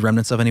don't even see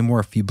remnants of anymore.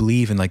 If you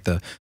believe in like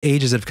the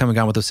ages that have come and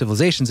gone with those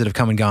civilizations that have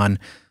come and gone,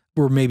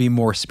 were maybe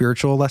more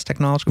spiritual, less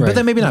technological. Right. But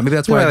then maybe not. Maybe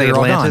that's why they're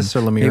all gone.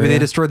 Or maybe they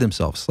destroyed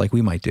themselves like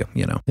we might do,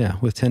 you know. Yeah,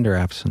 with Tinder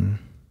apps and...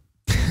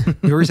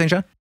 What were you saying,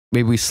 John?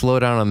 Maybe we slow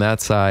down on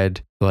that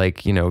side,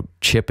 like, you know,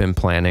 chip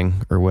implanting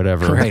or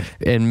whatever. Right.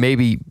 And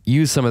maybe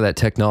use some of that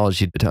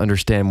technology to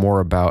understand more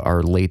about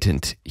our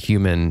latent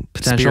human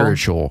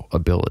spiritual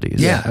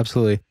abilities. Yeah,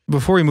 absolutely.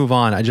 Before we move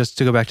on, just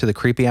to go back to the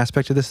creepy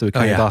aspect of this that we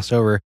kind of glossed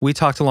over. We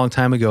talked a long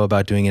time ago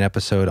about doing an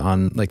episode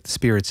on like the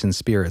spirits in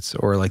spirits,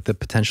 or like the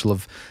potential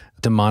of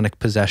demonic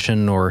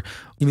possession, or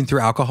even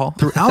through alcohol.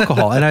 Through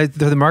alcohol. And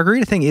the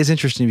margarita thing is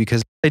interesting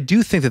because I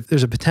do think that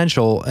there's a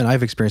potential, and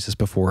I've experienced this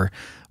before,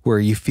 where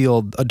you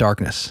feel a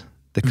darkness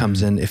that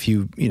comes in if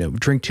you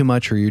drink too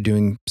much, or you're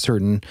doing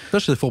certain...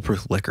 Especially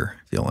foolproof liquor,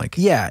 I feel like.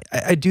 Yeah,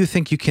 I do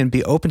think you can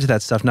be open to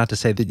that stuff, not to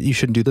say that you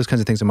shouldn't do those kinds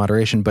of things in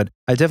moderation, but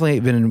I've definitely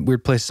been in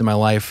weird places in my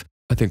life.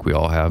 I think we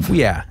all have.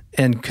 Yeah,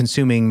 and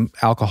consuming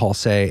alcohol,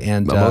 say,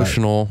 and...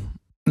 Emotional...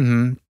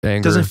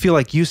 Anger. Doesn't feel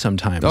like you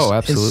sometimes. Oh,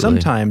 absolutely. And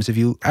sometimes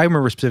I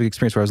remember a specific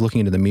experience where I was looking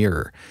into the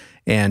mirror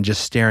and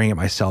just staring at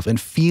myself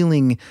and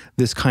feeling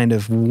this kind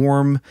of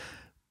warm,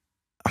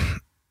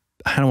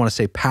 I don't want to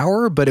say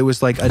power, but it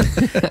was like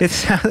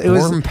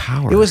warm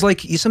power. It was like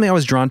something I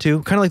was drawn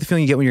to, kind of like the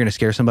feeling you get when you're going to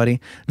scare somebody.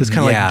 This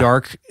kind of like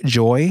dark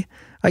joy.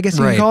 I guess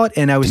you Right. could call it.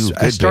 And I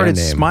started band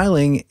name.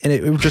 smiling, and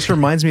it just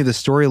reminds me of the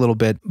story a little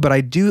bit. But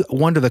I do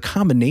wonder the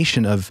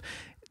combination of,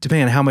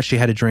 depending on how much she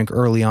had to drink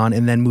early on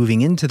and then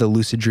moving into the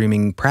lucid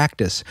dreaming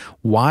practice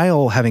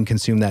while having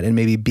consumed that and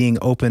maybe being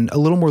open, a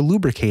little more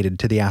lubricated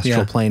to the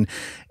astral plane.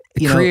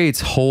 It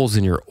creates holes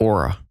in your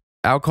aura.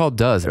 Alcohol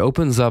does. It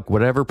opens up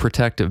whatever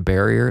protective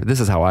barrier. This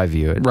is how I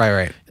view it.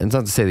 Right. And it's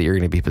not to say that you're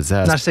going to be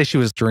possessed. Not to say she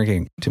was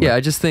drinking too much. Yeah,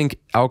 I just think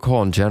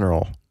alcohol in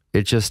general,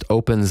 it just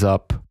opens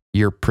up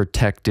your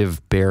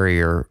protective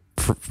barrier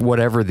for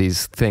whatever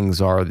these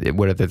things are,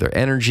 whether they're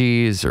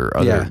energies or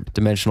other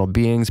dimensional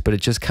beings, but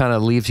it just kind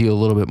of leaves you a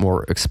little bit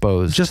more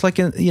exposed. Just like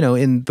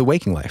in the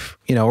waking life,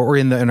 or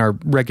in our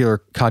regular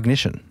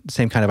cognition,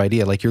 same kind of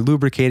idea. Like you're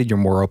lubricated, you're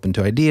more open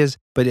to ideas.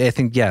 But I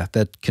think,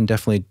 that can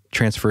definitely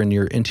transfer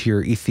into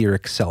your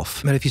etheric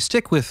self. But if you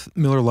stick with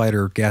Miller Lite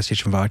or gas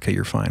station vodka,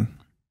 you're fine.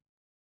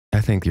 I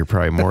think you're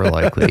probably more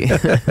likely.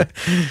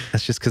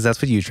 That's just because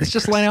that's what you drink. It's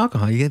just light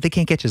alcohol. They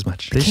can't get you as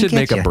much. They should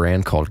make a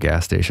brand called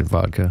gas station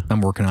vodka.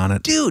 I'm working on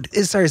it. Dude,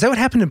 is that what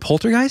happened in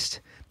Poltergeist?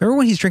 Remember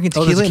when he's drinking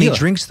tequila and he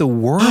drinks the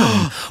worm?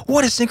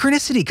 What a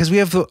synchronicity, because we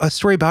have a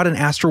story about an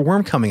astral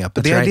worm coming up.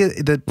 But the idea,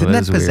 didn't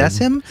that possess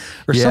him?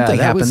 Or something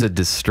that happened? was a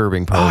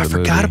disturbing part of the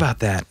movie. I forgot about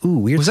that. Ooh,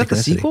 weird. Was that the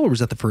sequel or was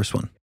that the first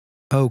one?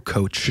 Oh,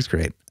 Coach. She's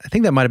great. I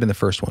think that might have been the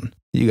first one.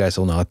 You guys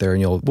will know out there, and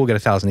we'll get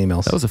 1,000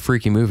 emails. That was a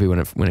freaky movie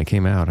when it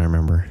came out, I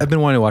remember. I've been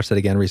wanting to watch that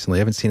again recently.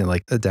 I haven't seen it in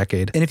like a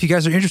decade. And if you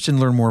guys are interested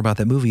in learning more about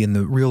that movie and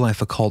the real life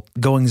occult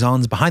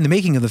goings-ons behind the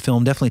making of the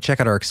film, definitely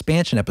check out our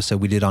expansion episode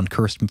we did on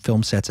cursed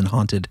film sets and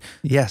haunted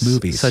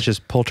movies. Such as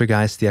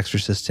Poltergeist, The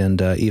Exorcist, and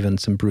even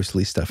some Bruce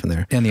Lee stuff in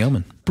there. And The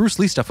Omen. Bruce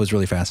Lee stuff was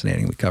really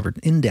fascinating. We covered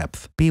in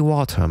depth. Be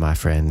water, my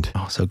friend.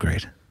 Oh, so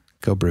great.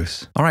 Go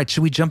Bruce. All right,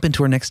 should we jump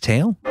into our next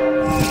tale?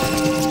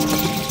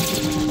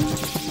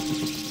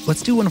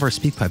 Let's do one of our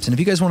speak pipes. And if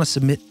you guys want to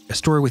submit a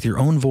story with your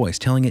own voice,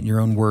 telling it in your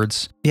own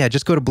words. Yeah,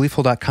 just go to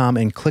beliefful.com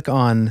and click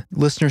on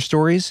listener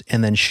stories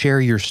and then share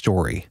your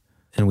story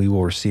and we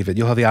will receive it.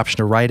 You'll have the option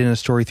to write in a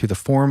story through the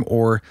form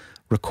or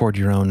record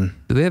your own.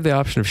 Do they have the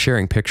option of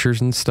sharing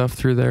pictures and stuff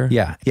through there?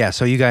 Yeah.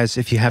 So you guys,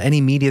 if you have any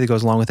media that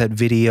goes along with that,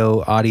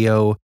 video,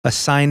 audio, a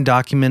signed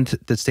document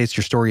that states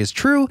your story is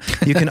true,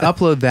 you can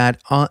upload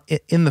that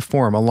in the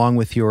form along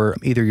with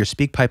either your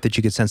speak pipe that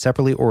you could send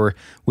separately or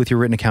with your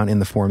written account in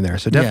the form there.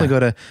 So definitely go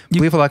to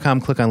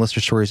beliefful.com, click on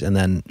listener stories, and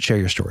then share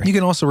your story. You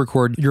can also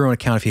record your own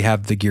account if you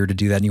have the gear to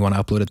do that and you want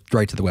to upload it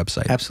right to the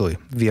website. Absolutely,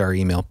 via our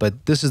email.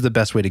 But this is the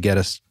best way to get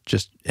us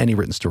just any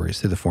written stories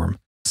through the form.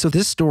 So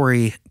this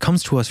story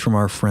comes to us from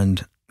our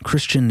friend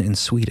Christian in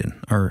Sweden,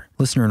 our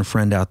listener and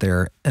friend out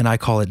there, and I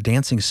call it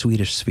Dancing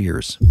Swedish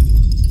Spheres.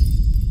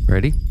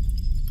 Ready?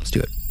 Let's do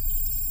it.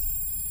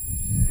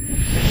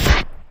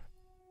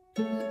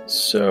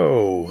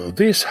 So,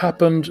 this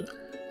happened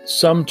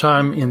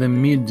sometime in the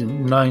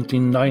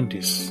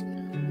mid-1990s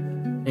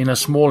in a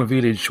small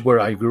village where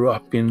I grew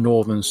up in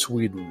northern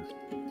Sweden.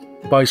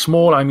 By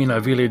small, I mean a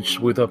village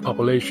with a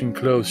population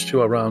close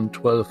to around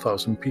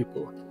 12,000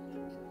 people.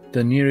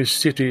 The nearest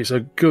city is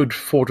a good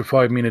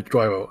 45-minute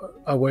drive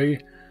away,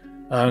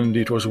 and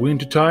it was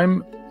winter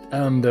time,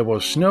 and there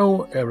was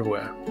snow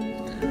everywhere.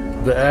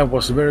 The air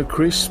was very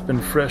crisp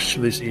and fresh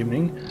this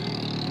evening.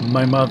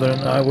 My mother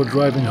and I were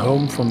driving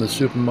home from the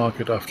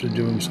supermarket after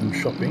doing some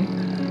shopping,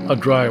 a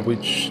drive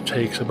which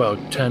takes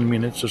about 10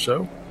 minutes or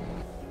so.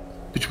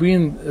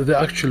 Between the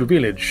actual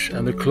village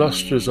and the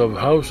clusters of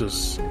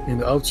houses in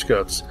the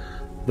outskirts,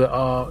 there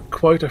are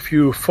quite a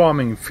few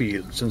farming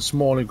fields and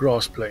smaller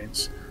grass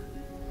plains,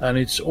 and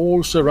it's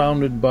all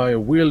surrounded by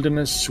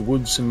wilderness,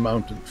 woods and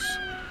mountains.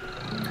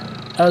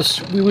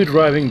 As we were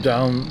driving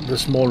down the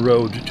small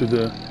road to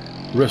the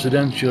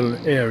residential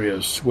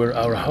areas where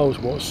our house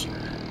was,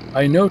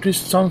 I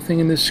noticed something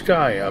in the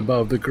sky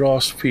above the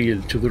grass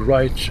field to the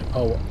right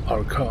of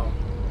our car.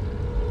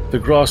 The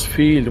grass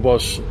field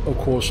was, of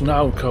course,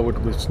 now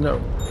covered with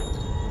snow.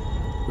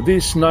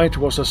 This night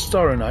was a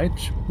starry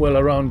night. Well,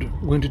 around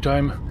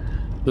wintertime,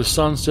 the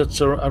sun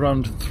sets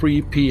around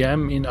 3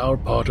 p.m. in our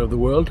part of the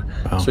world,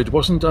 so it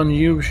wasn't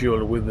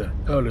unusual with the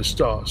early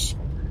stars.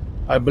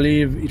 I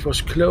believe it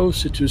was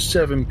closer to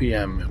 7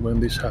 p.m.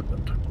 when this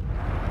happened.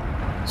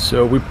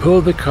 So we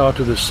pulled the car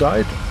to the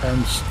side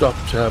and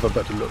stopped to have a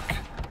better look.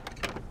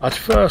 At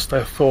first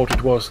I thought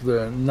it was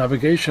the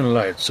navigation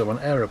lights of an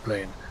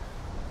aeroplane.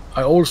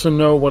 I also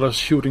know what a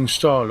shooting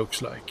star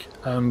looks like,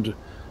 and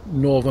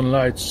northern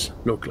lights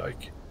look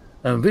like.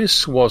 And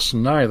this was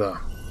neither.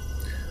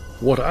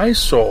 What I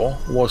saw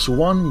was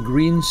one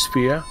green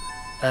sphere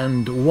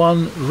and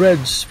one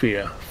red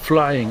sphere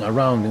flying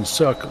around in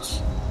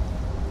circles.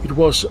 It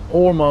was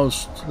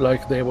almost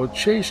like they were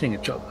chasing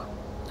each other.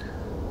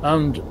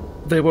 And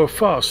they were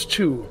fast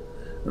too.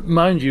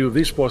 Mind you,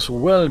 this was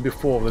well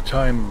before the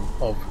time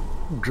of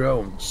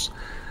drones.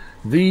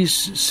 These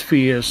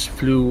spheres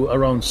flew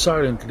around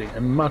silently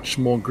and much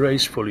more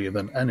gracefully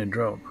than any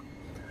drone.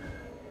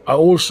 I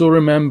also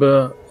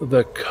remember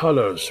the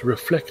colors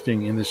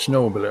reflecting in the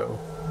snow below.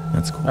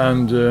 That's cool.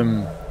 And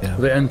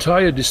the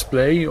entire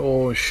display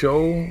or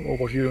show, or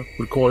what you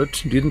would call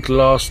it, didn't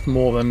last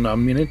more than a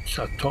minute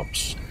at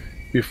tops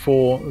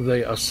before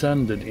they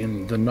ascended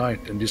in the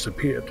night and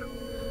disappeared.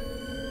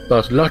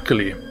 But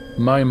luckily,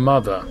 my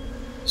mother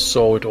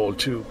saw it all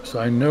too, so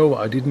I know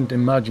I didn't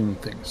imagine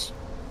things.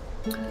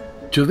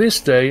 To this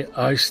day,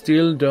 I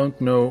still don't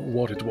know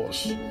what it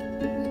was.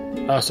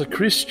 As a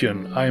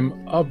Christian,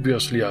 I'm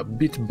obviously a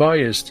bit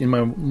biased in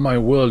my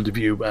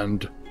worldview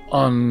and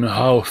on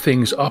how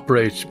things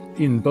operate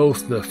in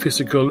both the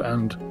physical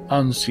and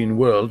unseen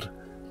world,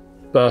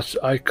 but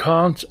I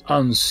can't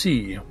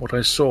unsee what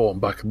I saw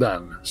back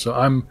then, so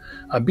I'm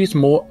a bit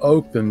more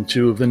open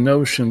to the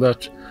notion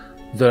that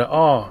there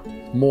are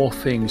more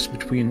things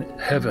between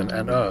heaven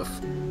and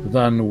earth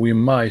than we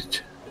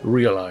might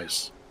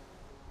realize.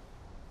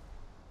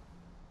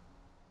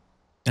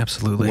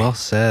 Absolutely. Well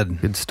said.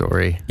 Good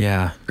story.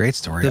 Yeah. Great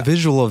story. The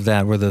visual of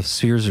that, where the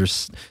spheres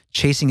are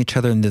chasing each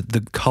other and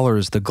the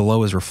colors, the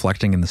glow is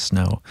reflecting in the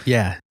snow.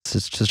 Yeah.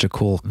 It's such a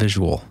cool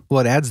visual. Well,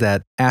 it adds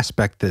that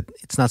aspect that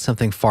it's not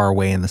something far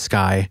away in the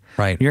sky.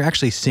 Right. You're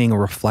actually seeing a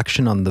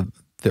reflection on the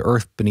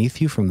earth beneath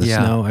you from the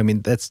snow. I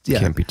mean, that's,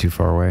 Can't be too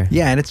far away.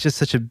 Yeah, and it's just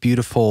such a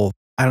beautiful,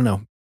 I don't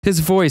know. His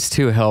voice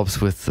too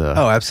helps with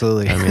oh,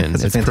 absolutely. I mean,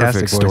 That's it's a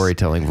fantastic perfect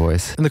storytelling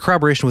voice. And the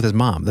corroboration with his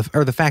mom, the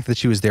fact that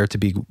she was there to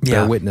be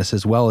their witness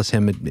as well as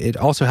him, it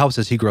also helps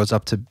as he grows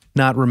up to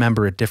not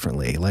remember it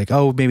differently. Like,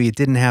 oh, maybe it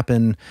didn't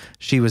happen.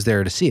 She was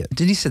there to see it.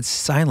 Did he said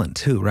silent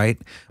too,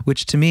 right?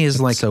 Which to me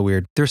is like so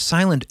weird. They're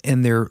silent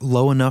and they're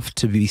low enough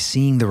to be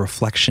seeing the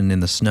reflection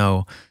in the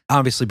snow.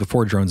 Obviously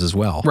before drones as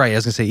well. Right. I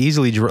was gonna say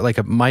easily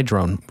like my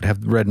drone would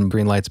have red and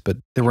green lights, but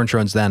there weren't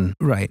drones then.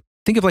 Right.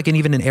 Think of like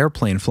even an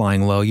airplane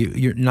flying low.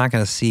 You're not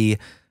going to see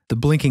the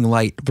blinking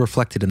light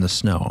reflected in the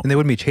snow. And they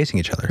wouldn't be chasing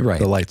each other, right?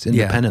 The lights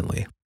independently.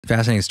 Yeah.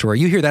 Fascinating story.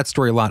 You hear that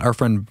story a lot. Our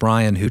friend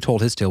Brian, who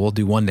told his tale, we'll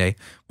do one day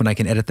when I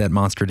can edit that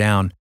monster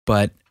down.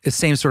 But it's the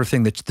same sort of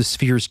thing, that the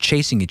spheres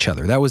chasing each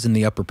other. That was in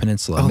the Upper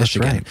Peninsula of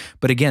Michigan. That's right.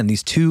 But again,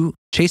 these two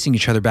chasing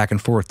each other back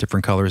and forth,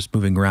 different colors,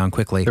 moving around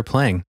quickly. They're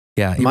playing.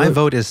 Yeah. My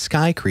vote is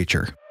sky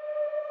creature.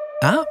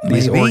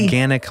 These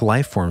organic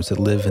life forms that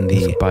live in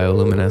the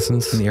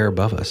bioluminescence in the air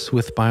above us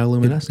with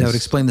bioluminescence. That would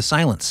explain the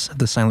silence,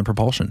 the silent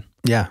propulsion.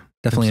 Yeah,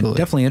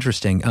 definitely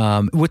interesting.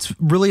 What's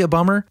really a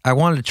bummer, I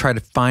wanted to try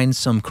to find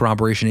some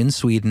corroboration in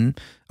Sweden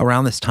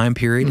around this time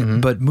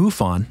period, but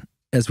MUFON,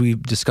 as we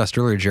discussed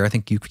earlier, Jerry, I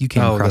think you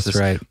came across this.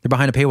 Right. They're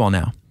behind a paywall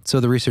now, so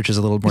the research is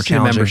a little more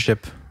challenging.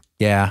 Membership.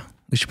 Yeah.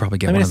 We should probably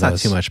get one of those.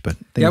 It's not too much, but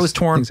I was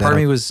torn. Part of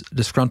me was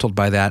disgruntled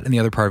by that, and the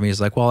other part of me is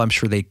like, well, I'm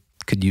sure they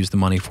could use the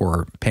money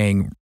for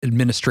paying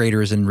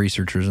administrators and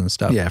researchers and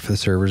stuff. Yeah, for the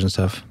servers and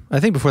stuff. I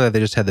think before that they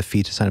just had the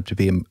fee to sign up to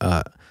be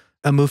a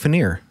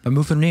MUFOneer. A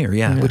MUFOneer,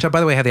 yeah. Which, by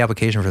the way, I have the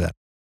application for that.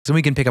 So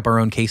we can pick up our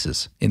own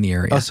cases in the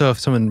area. Also, if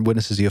someone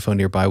witnesses a UFO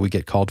nearby, we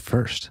get called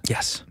first.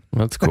 Yes.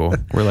 Well, that's cool.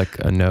 We're like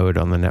a node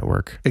on the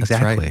network.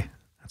 Exactly.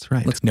 That's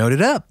right. Let's note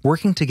it up.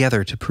 Working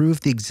together to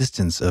prove the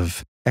existence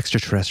of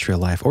extraterrestrial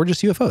life or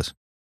just UFOs.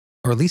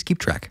 Or at least keep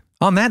track.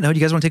 On that note,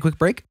 you guys want to take a quick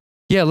break?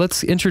 Yeah,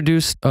 let's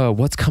introduce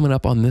what's coming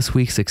up on this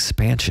week's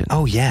expansion.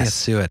 Oh, yes.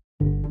 Let's do it.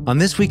 On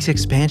this week's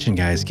expansion,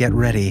 guys, get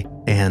ready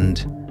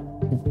and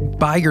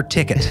buy your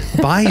ticket.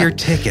 Buy your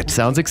ticket.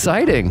 Sounds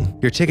exciting.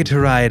 Your ticket to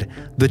ride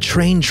the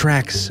train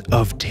tracks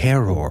of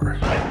terror.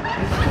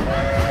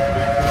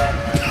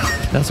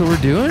 That's what we're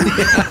doing?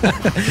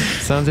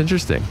 Sounds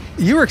interesting.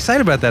 You were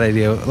excited about that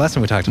idea last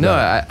time we talked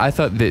about it. No, I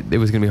thought that it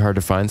was going to be hard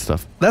to find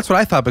stuff. That's what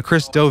I thought, but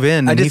Chris dove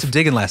in. I did some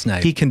digging last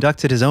night. He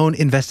conducted his own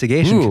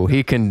investigation. Ooh,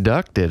 he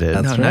conducted it.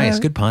 That's right. Nice.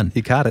 Good pun.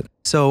 He caught it.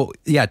 So,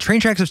 yeah, Train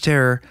Tracks of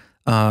Terror,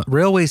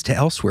 Railways to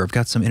Elsewhere. I've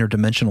got some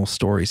interdimensional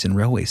stories in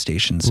railway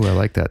stations. Ooh, I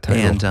like that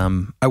title.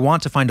 And I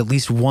want to find at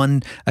least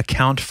one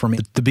account from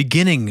the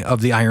beginning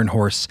of the Iron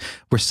Horse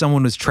where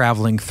someone was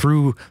traveling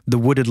through the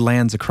wooded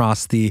lands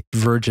across the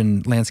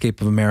virgin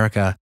landscape of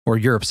America or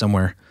Europe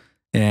somewhere,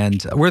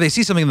 and where they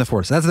see something in the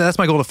forest. That's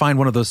my goal, to find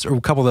one of those or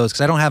a couple of those,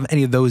 because I don't have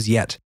any of those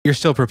yet. You're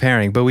still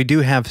preparing, but we do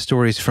have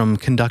stories from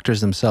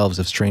conductors themselves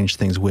of strange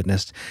things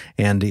witnessed.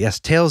 And yes,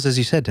 tales, as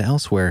you said, to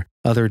elsewhere,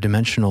 other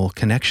dimensional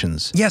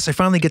connections. Yes, I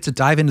finally get to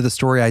dive into the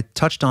story I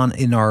touched on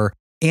in our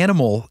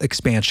animal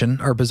expansion,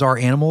 our bizarre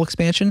animal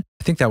expansion.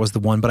 I think that was the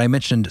one, but I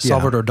mentioned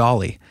Salvador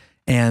Dali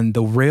and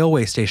the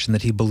railway station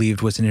that he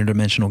believed was an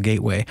interdimensional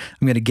gateway.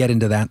 I'm going to get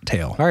into that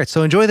tale. All right,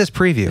 so enjoy this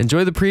preview.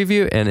 Enjoy the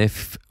preview, and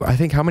I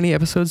think how many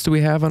episodes do we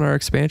have on our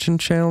expansion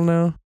channel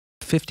now?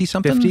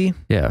 50-something? 50?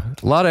 Yeah,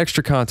 a lot of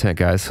extra content,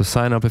 guys, so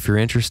sign up if you're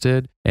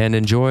interested and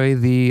enjoy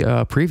the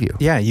preview.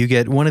 Yeah, you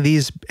get one of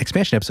these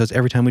expansion episodes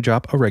every time we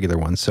drop a regular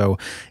one, so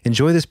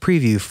enjoy this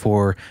preview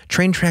for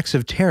Train Tracks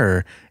of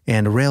Terror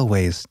and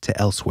Railways to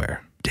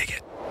Elsewhere. Dig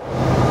it.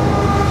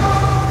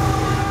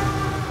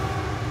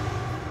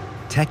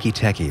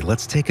 Techie,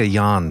 let's take a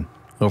yawn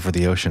over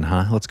the ocean,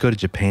 huh? Let's go to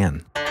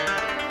Japan.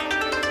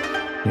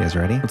 You guys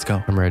ready? Let's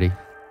go. I'm ready.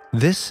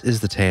 This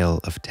is the tale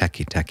of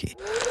Techie.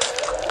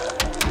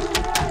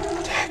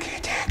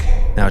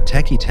 Now,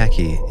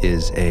 Techie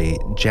is a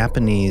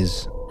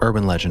Japanese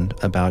urban legend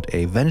about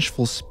a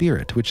vengeful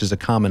spirit, which is a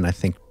common, I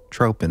think,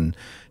 trope in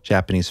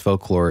Japanese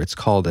folklore. It's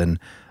called an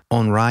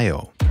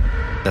onryo.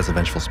 That's a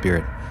vengeful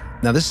spirit.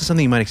 Now, this is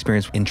something you might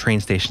experience in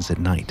train stations at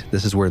night.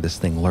 This is where this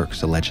thing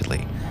lurks,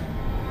 allegedly.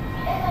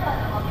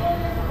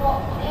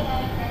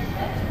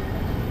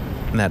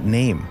 And that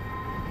name,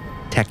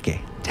 teke,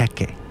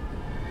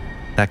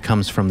 that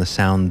comes from the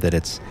sound that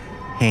its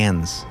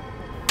hands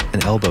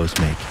and elbows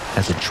make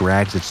as it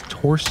drags its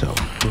torso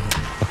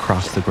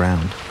across the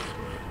ground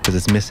because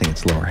it's missing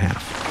its lower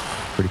half.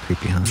 Pretty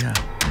creepy, huh? Yeah.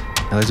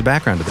 Now, there's a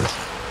background to this.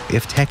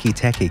 If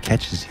teke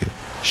catches you,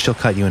 she'll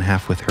cut you in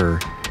half with her.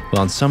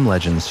 Well, in some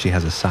legends, she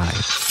has a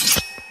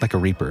scythe, like a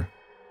reaper.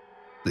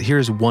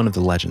 Here's one of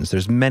the legends.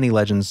 There's many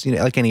legends.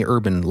 Like any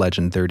urban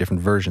legend, there are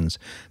different versions.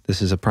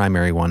 This is a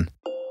primary one.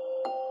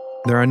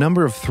 There are a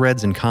number of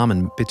threads in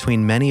common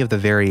between many of the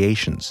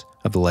variations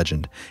of the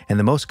legend, and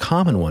the most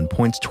common one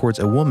points towards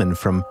a woman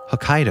from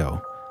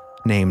Hokkaido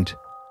named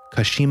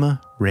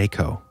Kashima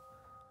Reiko.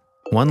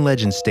 One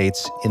legend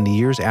states in the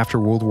years after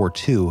World War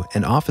II,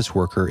 an office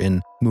worker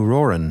in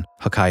Muroran,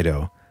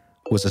 Hokkaido,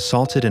 was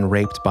assaulted and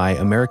raped by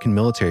American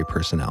military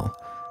personnel.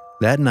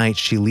 That night,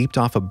 she leaped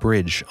off a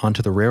bridge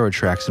onto the railroad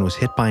tracks and was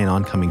hit by an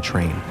oncoming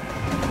train.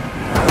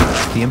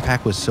 The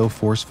impact was so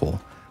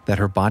forceful that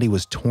her body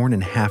was torn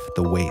in half at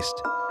the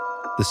waist.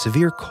 The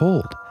severe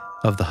cold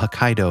of the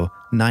Hokkaido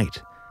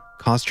night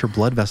caused her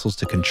blood vessels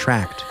to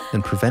contract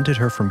and prevented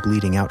her from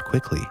bleeding out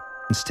quickly.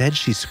 Instead,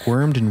 she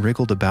squirmed and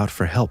wriggled about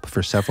for help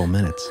for several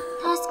minutes.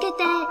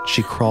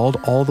 She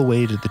crawled all the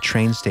way to the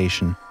train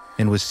station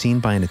and was seen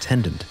by an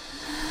attendant.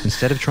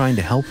 Instead of trying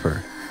to help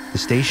her, the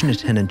station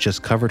attendant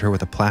just covered her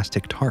with a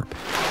plastic tarp.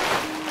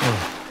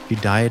 She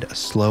died a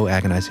slow,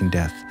 agonizing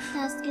death.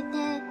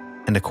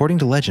 And according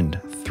to legend,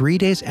 3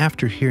 days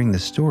after hearing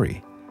this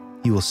story,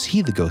 you will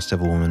see the ghost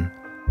of a woman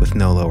with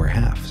no lower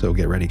half. So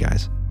get ready,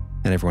 guys,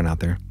 and everyone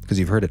out there, because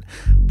you've heard it.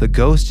 The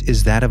ghost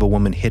is that of a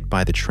woman hit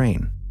by the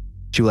train.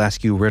 She will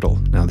ask you a riddle.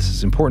 Now, this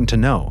is important to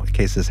know in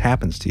case this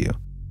happens to you.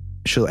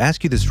 She'll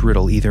ask you this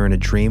riddle either in a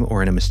dream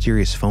or in a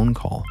mysterious phone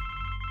call.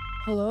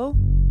 Hello?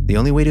 The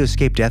only way to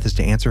escape death is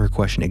to answer her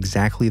question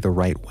exactly the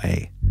right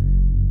way.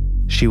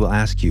 She will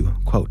ask you,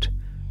 quote,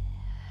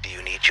 "Do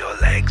you need your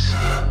legs?"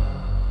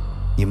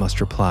 You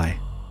must reply,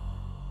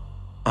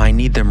 "I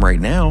need them right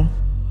now."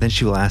 Then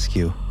she will ask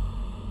you,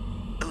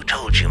 "Who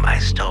told you my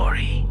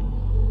story?"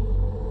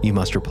 You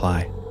must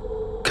reply,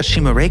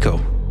 "Kashima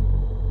Reiko."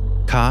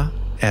 Ka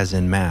as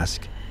in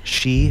mask,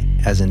 Shi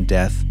as in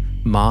death,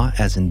 Ma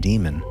as in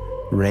demon,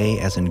 Rei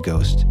as in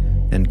ghost,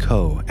 and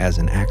Ko as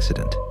in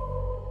accident.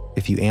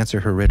 If you answer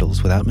her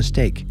riddles without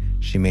mistake,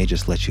 she may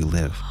just let you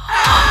live.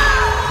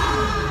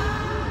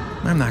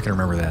 I'm not going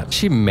to remember that.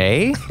 She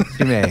may?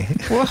 She may.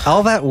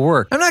 All that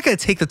work. I'm not going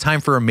to take the time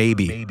for a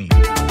maybe.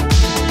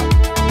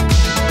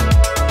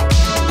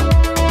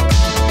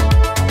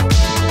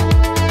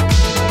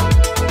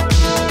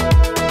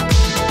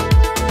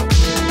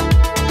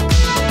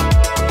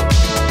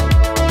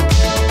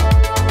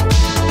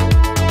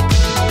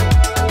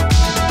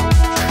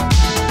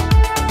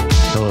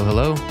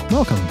 Hello.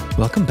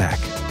 Welcome back.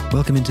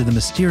 Welcome into the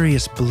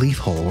mysterious belief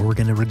hole, where we're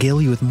going to regale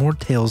you with more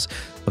tales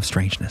of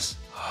strangeness.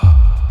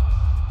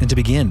 And to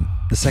begin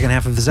the second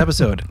half of this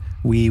episode,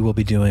 we will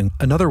be doing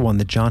another one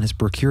that John has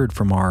procured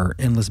from our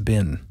endless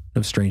bin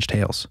of strange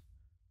tales.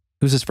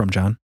 Who's this from,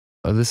 John?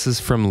 This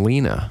is from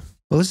Lena.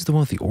 Well, this is the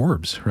one with the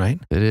orbs, right?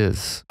 It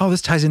is. Oh,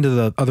 this ties into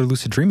the other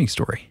lucid dreaming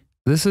story.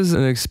 This is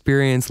an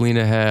experience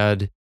Lena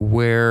had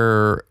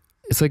where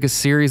it's like a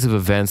series of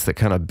events that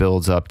kind of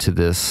builds up to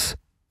this.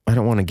 I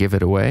don't want to give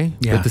it away,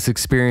 but this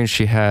experience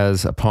she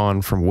has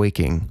upon from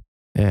waking,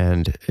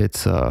 and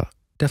it's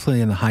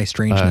definitely in the high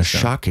strangeness.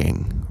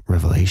 Shocking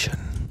revelation.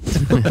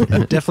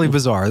 Definitely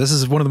bizarre. This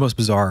is one of the most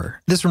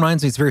bizarre. This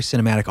reminds me, it's very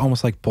cinematic,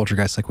 almost like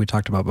Poltergeist, like we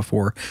talked about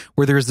before,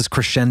 where there is this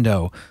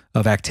crescendo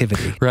of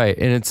activity. Right.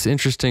 And it's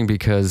interesting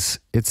because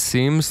it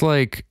seems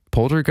like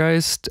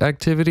Poltergeist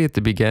activity at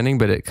the beginning,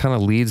 but it kind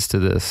of leads to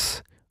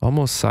this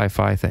almost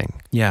sci-fi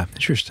thing. Yeah,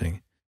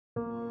 interesting.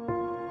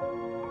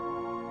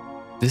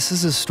 This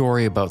is a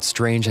story about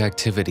strange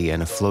activity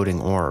and a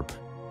floating orb.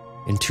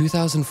 In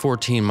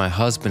 2014, my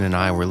husband and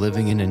I were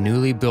living in a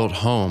newly built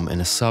home in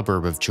a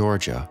suburb of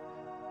Georgia.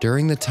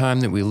 During the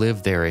time that we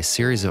lived there, a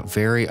series of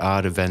very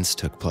odd events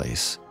took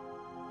place.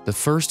 The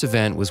first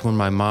event was when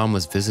my mom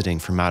was visiting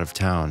from out of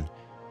town.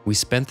 We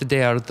spent the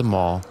day out at the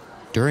mall,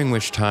 during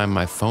which time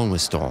my phone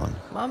was stolen.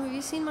 Mom, have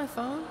you seen my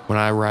phone? When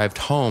I arrived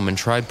home and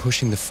tried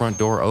pushing the front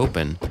door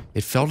open,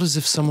 it felt as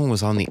if someone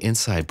was on the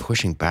inside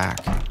pushing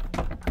back.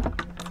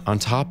 On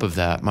top of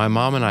that, my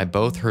mom and I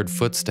both heard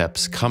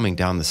footsteps coming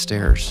down the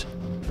stairs.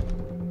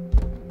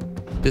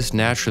 This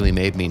naturally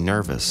made me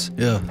nervous,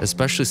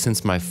 especially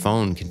since my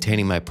phone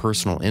containing my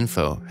personal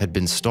info had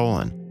been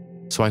stolen,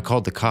 so I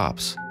called the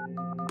cops.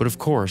 But of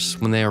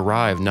course, when they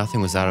arrived, nothing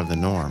was out of the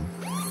norm.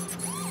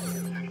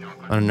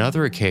 On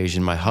another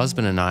occasion, my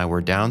husband and I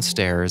were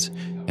downstairs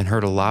and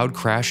heard a loud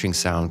crashing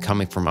sound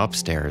coming from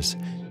upstairs,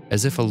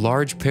 as if a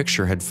large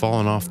picture had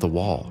fallen off the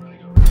wall.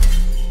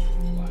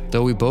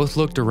 Though we both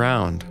looked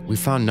around, we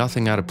found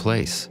nothing out of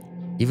place,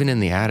 even in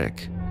the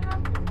attic.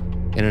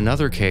 In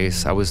another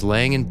case, I was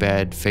laying in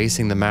bed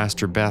facing the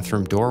master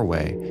bathroom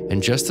doorway,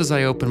 and just as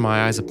I opened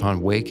my eyes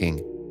upon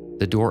waking,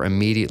 the door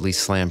immediately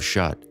slammed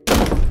shut.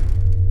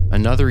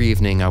 Another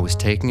evening, I was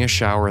taking a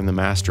shower in the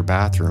master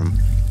bathroom,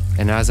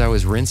 and as I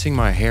was rinsing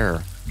my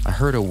hair, I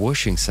heard a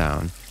whooshing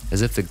sound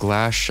as if the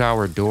glass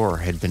shower door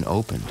had been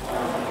opened.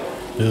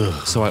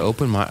 Ugh. So I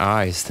opened my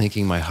eyes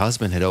thinking my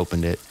husband had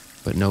opened it,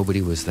 but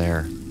nobody was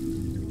there.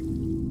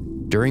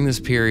 During this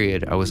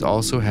period, I was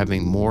also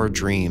having more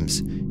dreams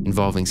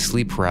involving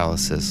sleep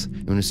paralysis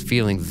and was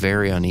feeling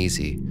very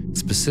uneasy,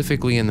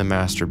 specifically in the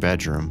master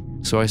bedroom.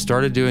 So I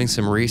started doing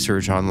some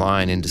research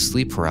online into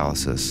sleep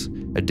paralysis.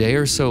 A day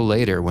or so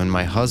later, when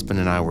my husband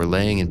and I were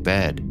laying in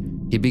bed,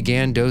 he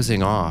began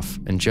dozing off,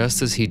 and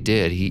just as he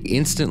did, he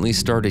instantly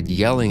started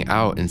yelling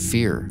out in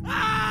fear.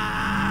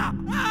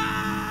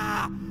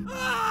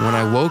 When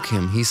I woke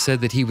him, he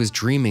said that he was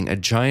dreaming a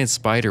giant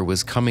spider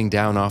was coming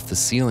down off the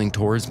ceiling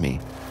towards me.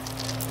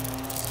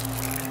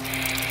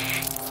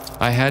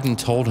 I hadn't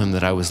told him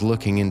that I was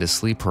looking into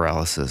sleep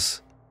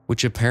paralysis,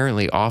 which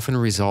apparently often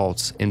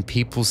results in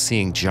people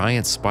seeing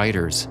giant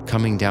spiders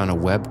coming down a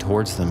web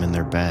towards them in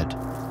their bed.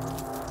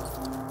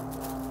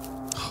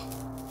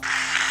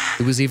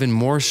 It was even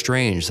more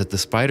strange that the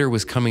spider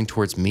was coming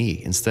towards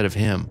me instead of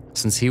him,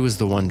 since he was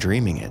the one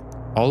dreaming it.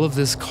 All of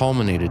this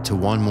culminated to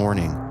one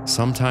morning,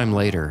 sometime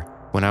later,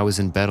 when I was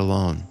in bed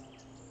alone.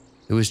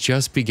 It was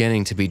just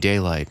beginning to be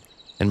daylight,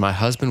 and my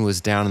husband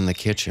was down in the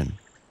kitchen.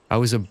 I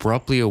was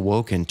abruptly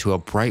awoken to a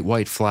bright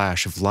white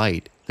flash of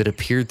light that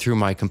appeared through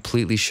my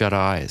completely shut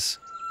eyes.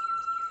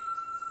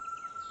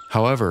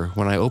 However,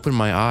 when I opened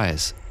my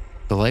eyes,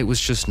 the light was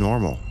just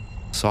normal,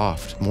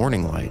 soft,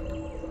 morning light.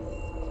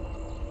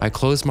 I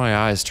closed my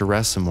eyes to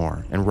rest some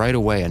more, and right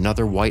away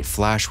another white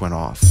flash went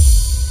off.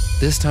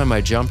 This time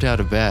I jumped out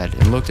of bed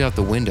and looked out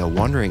the window,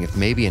 wondering if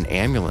maybe an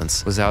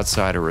ambulance was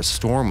outside or a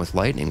storm with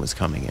lightning was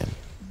coming in.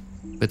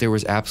 But there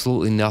was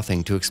absolutely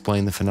nothing to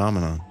explain the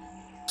phenomenon.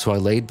 So I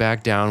laid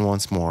back down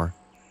once more,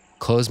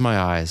 closed my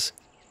eyes,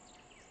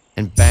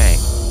 and bang,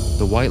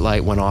 the white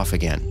light went off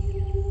again.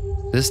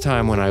 This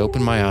time when I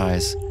opened my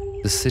eyes,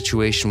 the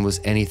situation was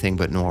anything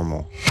but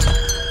normal.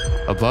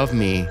 Above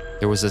me,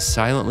 there was a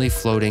silently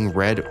floating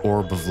red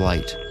orb of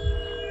light.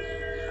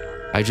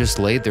 I just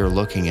laid there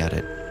looking at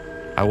it.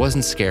 I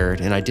wasn't scared,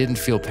 and I didn't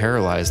feel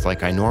paralyzed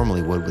like I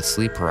normally would with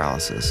sleep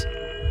paralysis.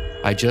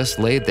 I just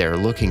laid there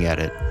looking at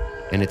it,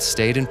 and it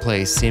stayed in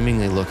place,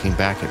 seemingly looking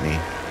back at me.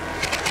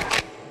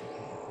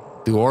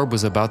 The orb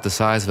was about the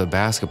size of a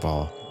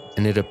basketball,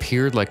 and it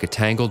appeared like a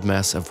tangled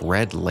mess of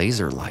red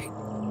laser light.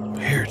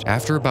 Weird.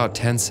 After about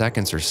 10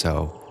 seconds or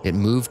so, it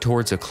moved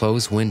towards a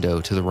closed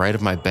window to the right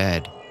of my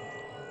bed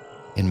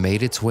and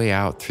made its way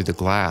out through the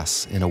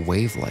glass in a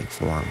wave-like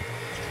form.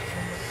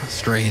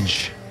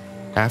 Strange.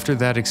 After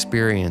that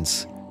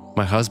experience,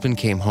 my husband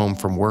came home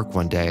from work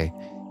one day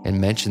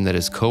and mentioned that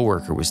his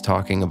coworker was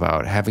talking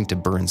about having to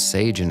burn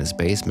sage in his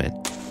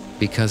basement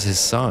because his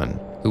son,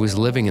 who was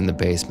living in the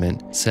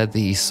basement, said that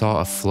he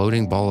saw a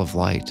floating ball of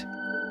light.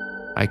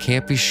 I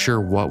can't be sure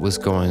what was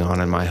going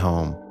on in my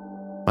home.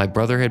 My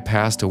brother had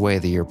passed away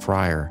the year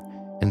prior,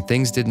 and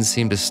things didn't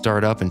seem to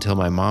start up until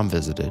my mom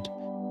visited.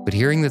 But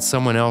hearing that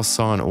someone else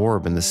saw an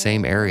orb in the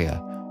same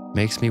area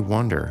makes me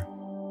wonder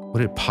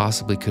what it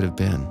possibly could have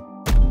been.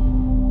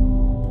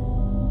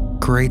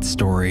 Great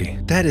story.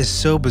 That is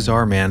so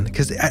bizarre, man.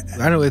 Because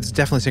I know it's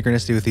definitely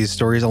synchronicity with these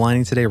stories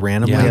aligning today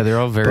randomly. Yeah, they're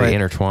all very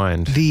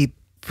intertwined. The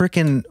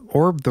freaking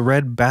orb, the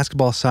red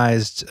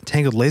basketball-sized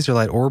tangled laser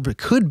light orb,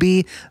 could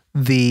be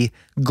the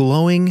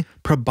glowing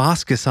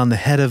proboscis on the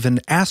head of an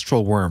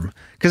astral worm.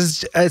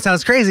 Because it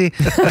sounds crazy,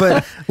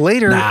 but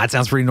later... Nah, it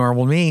sounds pretty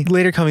normal to me.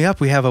 Later coming up,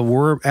 we have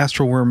a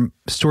astral worm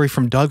story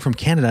from Doug from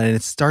Canada, and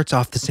it starts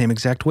off the same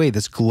exact way,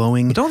 this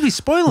glowing But don't be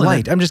spoiling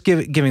light. it. I'm just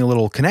giving a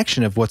little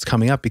connection of what's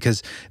coming up,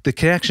 because the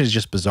connection is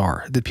just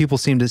bizarre. That people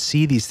seem to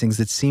see these things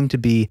that seem to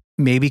be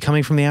maybe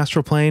coming from the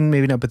astral plane,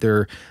 maybe not, but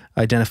they're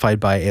identified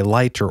by a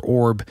light or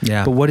orb.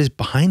 Yeah. But what is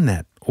behind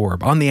that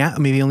orb?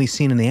 Maybe only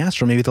seen in the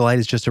astral. Maybe the light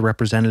is just a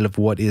representative of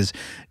what is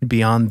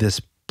beyond this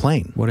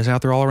plane. What is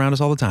out there all around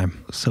us all the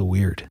time. So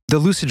weird. The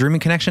lucid dreaming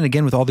connection,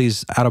 again, with all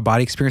these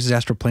out-of-body experiences,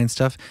 astral plane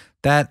stuff,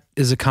 that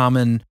is a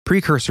common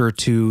precursor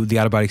to the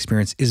out-of-body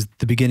experience, is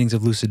the beginnings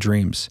of lucid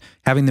dreams.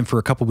 Having them for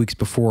a couple weeks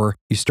before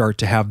you start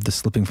to have the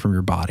slipping from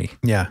your body.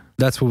 Yeah.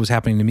 That's what was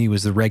happening to me,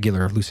 was the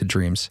regular lucid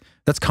dreams.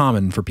 That's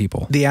common for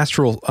people. The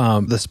astral,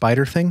 the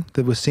spider thing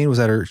that was seen, was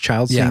that her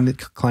child seeing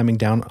that climbing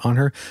down on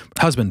her?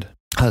 Husband,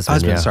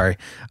 yeah. Sorry.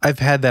 I've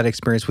had that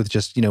experience with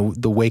just,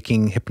 the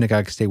waking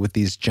hypnagogic state with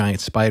these giant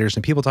spiders,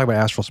 and people talk about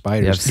astral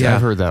spiders. Yeah,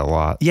 I've heard that a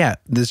lot. Yeah,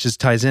 this just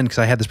ties in because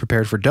I had this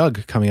prepared for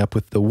Doug coming up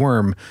with the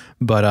worm,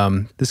 but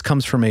this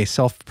comes from a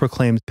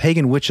self-proclaimed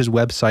pagan witch's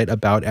website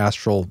about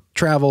astral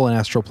travel and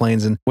astral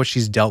planes and what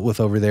she's dealt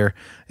with over there.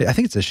 I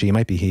think it's a she, it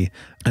might be he.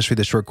 I'll just read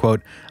the short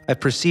quote. I've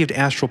perceived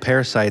astral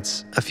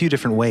parasites a few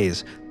different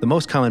ways. The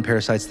most common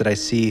parasites that I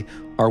see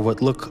are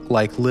what look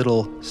like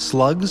little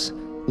slugs,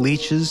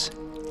 leeches,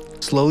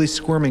 slowly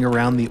squirming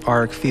around the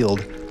auric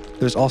field.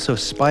 There's also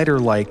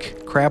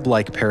spider-like,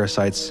 crab-like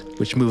parasites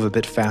which move a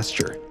bit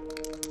faster.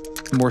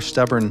 The more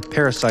stubborn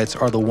parasites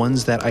are the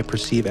ones that I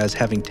perceive as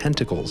having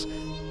tentacles.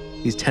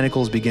 These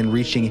tentacles begin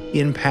reaching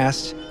in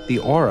past the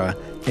aura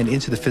and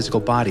into the physical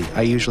body.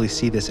 I usually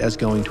see this as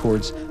going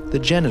towards the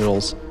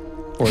genitals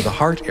or the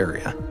heart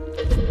area.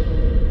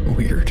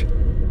 Weird.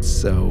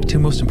 So two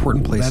most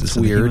important places. That's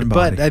in the human weird.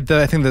 body. But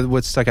I think that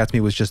what stuck out to me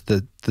was just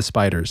the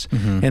spiders,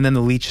 and then the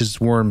leeches,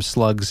 worms,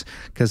 slugs.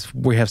 Because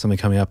we have something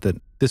coming up that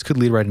this could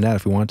lead right into that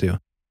if we want to.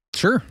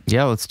 Sure.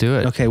 Yeah, let's do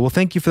it. Okay. Well,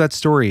 thank you for that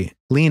story,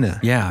 Lena.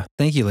 Yeah.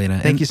 Thank you, Lena.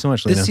 Thank you so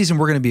much, Lena. This season,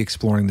 we're going to be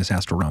exploring this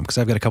astral realm because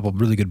I've got a couple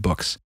of really good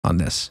books on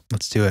this.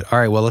 Let's do it. All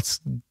right. Well, let's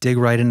dig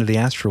right into the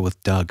astral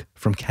with Doug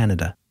from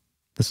Canada.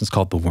 This one's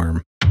called The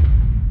Worm.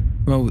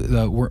 Well,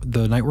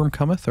 the Nightworm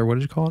Cometh, or what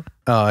did you call it?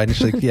 Oh,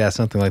 initially, yeah,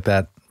 something like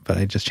that. But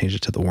I just changed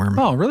it to The Worm.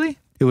 Oh, really?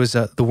 It was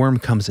The Worm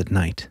Comes at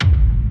Night.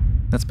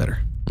 That's better.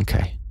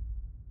 Okay.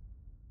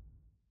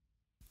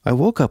 I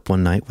woke up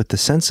one night with the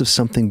sense of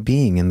something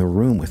being in the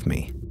room with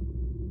me.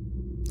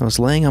 I was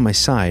laying on my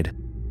side,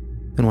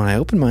 and when I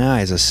opened my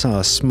eyes, I saw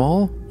a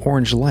small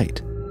orange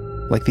light,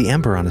 like the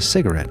ember on a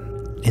cigarette,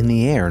 in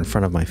the air in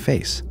front of my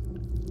face.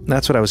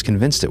 That's what I was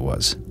convinced it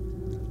was.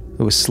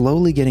 It was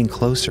slowly getting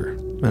closer,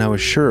 and I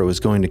was sure it was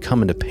going to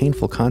come into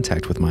painful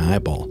contact with my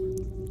eyeball.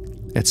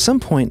 At some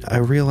point, I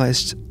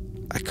realized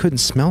I couldn't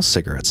smell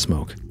cigarette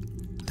smoke.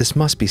 This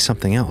must be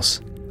something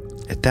else.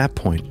 At that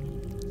point,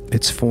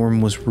 its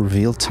form was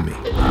revealed to me.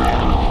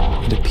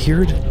 It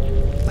appeared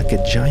like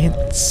a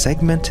giant,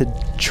 segmented,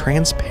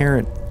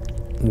 transparent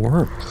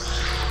worm,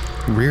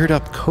 reared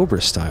up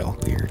cobra style.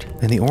 Weird.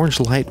 And the orange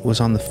light was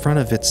on the front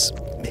of its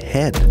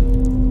head.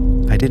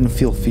 I didn't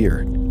feel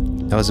fear.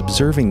 I was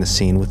observing the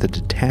scene with a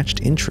detached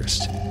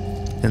interest,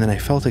 and then I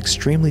felt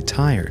extremely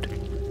tired,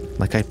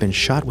 like I'd been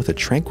shot with a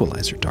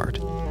tranquilizer dart,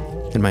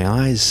 and my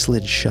eyes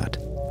slid shut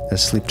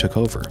as sleep took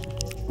over.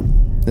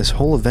 This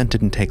whole event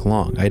didn't take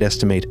long. I'd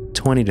estimate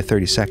 20 to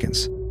 30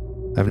 seconds.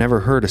 I've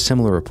never heard a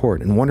similar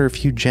report and wonder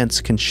if you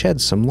gents can shed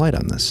some light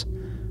on this.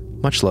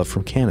 Much love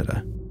from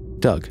Canada.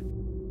 Doug.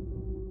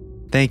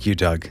 Thank you,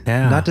 Doug.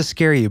 Yeah. Not to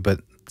scare you,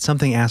 but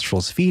something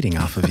astral's feeding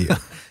off of you.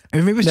 I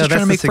mean, maybe it's just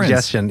trying to make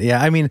suggestion. friends.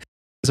 Yeah, I mean,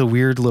 there's a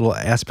weird little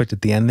aspect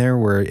at the end there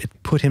where it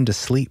put him to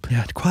sleep.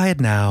 Yeah,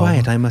 quiet now.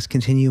 Quiet, I must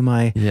continue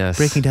my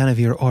breaking down of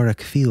your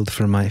auric field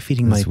for my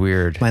feeding That's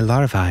weird. my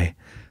larvae.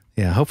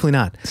 Yeah, hopefully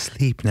not.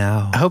 Sleep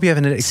now. I hope you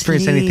haven't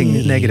experienced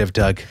anything negative,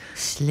 Doug.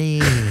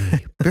 Sleep.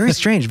 Very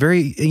strange.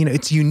 Very,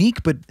 it's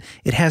unique, but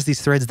it has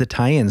these threads that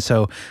tie in.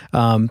 So,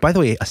 by the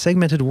way, a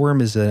segmented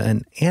worm is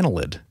an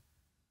annelid.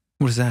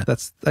 What is that?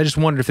 I just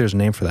wondered if there's a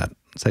name for that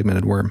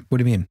segmented worm. What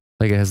do you mean?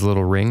 Like it has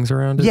little rings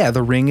around it? Yeah,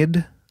 the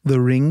ringed.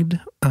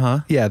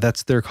 Yeah,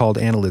 they're called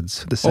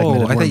annelids. The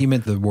segmented worm. I thought you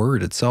meant the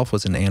word itself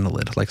was an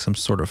annelid, like some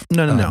sort of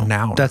no.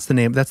 noun. That's the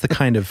name. That's the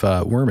kind of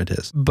worm it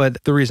is.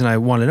 But the reason I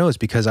want to know is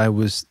because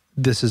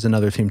this is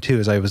another theme too,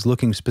 is I was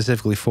looking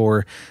specifically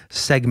for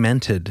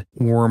segmented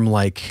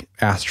worm-like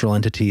astral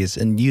entities,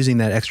 and using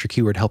that extra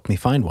keyword helped me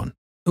find one.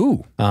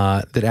 Ooh.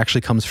 That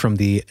actually comes from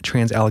the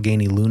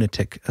Trans-Allegheny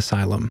Lunatic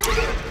Asylum.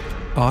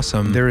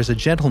 Awesome. There is a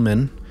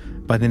gentleman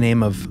by the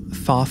name of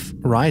Thoth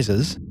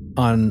Rises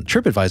on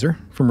TripAdvisor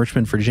from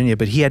Richmond, Virginia,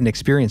 but he had an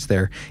experience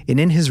there.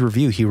 And in his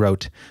review, he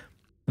wrote,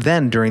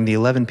 "Then, during the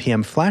 11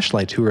 p.m.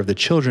 flashlight tour of the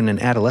children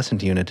and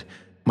adolescent unit,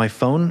 my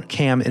phone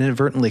cam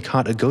inadvertently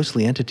caught a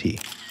ghostly entity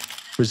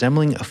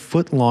resembling a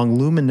foot-long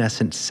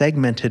luminescent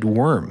segmented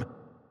worm,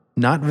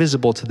 not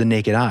visible to the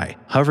naked eye,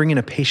 hovering in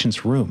a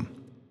patient's room.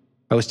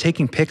 I was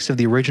taking pics of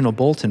the original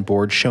bulletin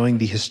board showing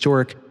the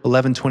historic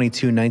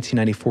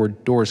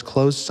 11/22/1994 doors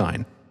closed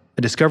sign.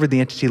 I discovered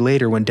the entity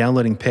later when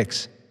downloading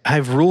pics.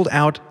 I've ruled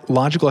out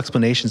logical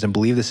explanations and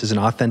believe this is an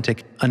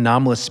authentic,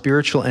 anomalous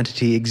spiritual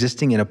entity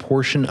existing in a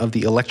portion of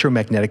the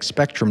electromagnetic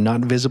spectrum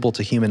not visible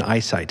to human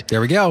eyesight."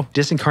 There we go.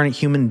 Disincarnate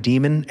human,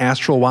 demon,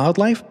 astral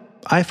wildlife?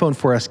 iPhone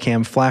 4S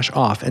cam flash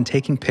off and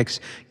taking pics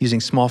using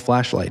small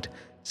flashlight.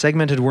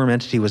 Segmented worm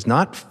entity was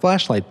not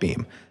flashlight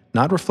beam,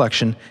 not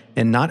reflection,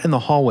 and not in the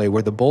hallway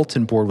where the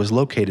bulletin board was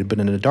located, but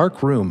in a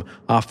dark room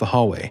off the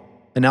hallway.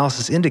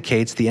 Analysis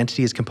indicates the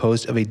entity is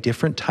composed of a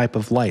different type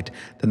of light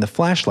than the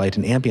flashlight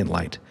and ambient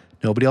light.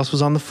 Nobody else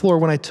was on the floor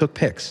when I took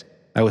pics.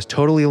 I was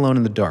totally alone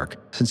in the dark.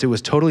 Since it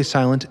was totally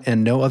silent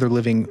and no other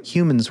living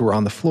humans were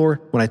on the floor,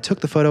 when I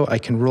took the photo, I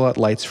can rule out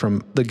lights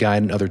from the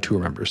guide and other tour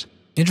members.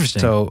 Interesting.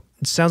 So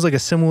it sounds like a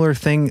similar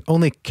thing,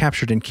 only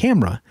captured in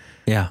camera.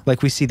 Yeah.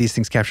 Like we see these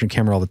things captured in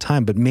camera all the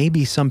time, but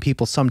maybe some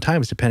people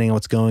sometimes, depending on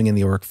what's going in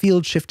the auric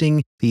field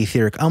shifting, the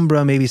etheric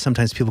umbra, maybe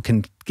sometimes people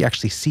can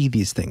actually see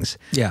these things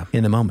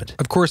in the moment.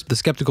 Of course, the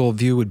skeptical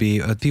view would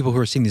be people who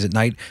are seeing these at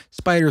night,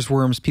 spiders,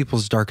 worms,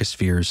 people's darkest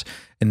fears.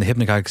 In the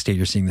hypnagogic state,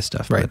 you're seeing this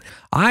stuff. Right. But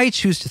I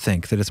choose to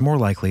think that it's more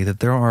likely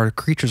that there are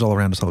creatures all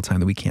around us all the time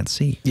that we can't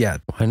see. Yeah.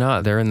 Why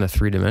not? They're in the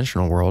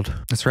three-dimensional world.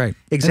 That's right.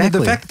 Exactly. And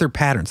the fact that they're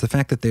patterns, the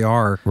fact that they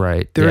are.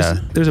 Right. There is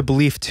there's a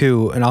belief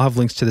too, and I'll have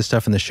links to this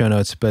stuff in the show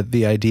notes, but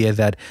the idea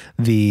that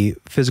the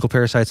physical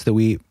parasites that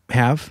we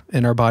have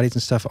in our bodies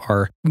and stuff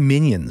are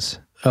minions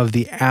of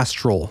the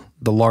astral,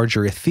 the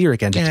larger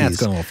etheric entities. Yeah, it's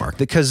going a little far.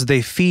 Because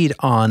they feed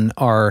on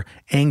our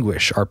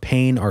anguish, our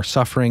pain, our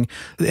suffering.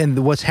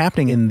 And what's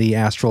happening in the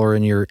astral or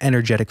in your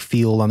energetic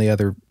field on the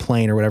other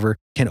plane or whatever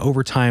can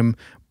over time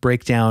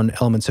break down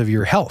elements of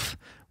your health,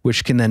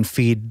 which can then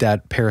feed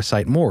that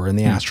parasite more in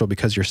the astral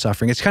because you're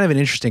suffering. It's kind of an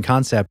interesting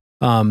concept.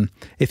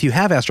 If you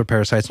have astral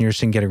parasites and you're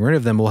interested in getting rid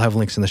of them, we'll have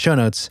links in the show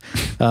notes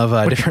of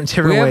different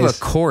we ways. We have a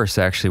course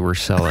actually we're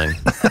selling.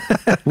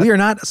 We are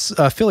not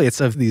affiliates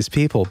of these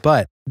people,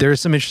 but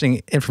there's some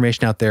interesting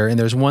information out there. And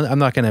there's one, I'm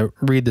not going to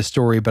read the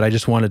story, but I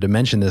just wanted to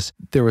mention this.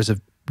 There was a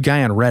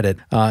guy on Reddit,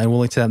 and we'll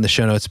link to that in the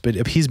show notes,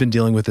 but he's been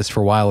dealing with this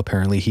for a while,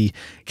 apparently. He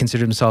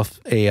considered himself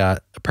a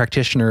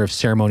practitioner of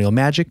ceremonial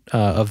magic,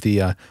 of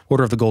the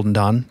Order of the Golden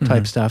Dawn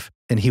type stuff.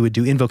 And he would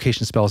do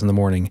invocation spells in the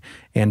morning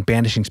and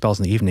banishing spells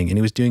in the evening. And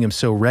he was doing them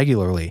so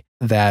regularly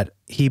that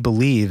he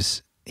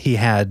believes he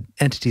had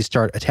entities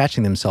start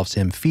attaching themselves to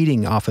him,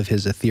 feeding off of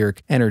his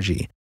etheric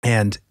energy.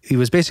 And he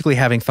was basically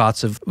having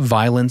thoughts of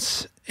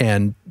violence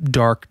and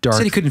dark. He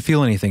said he couldn't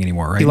feel anything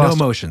anymore, right? He No lost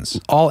emotions.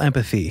 All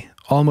empathy.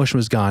 All emotion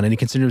was gone, and he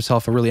considered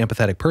himself a really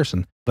empathetic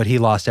person, but he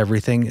lost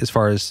everything as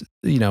far as,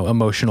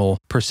 emotional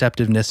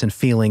perceptiveness and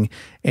feeling,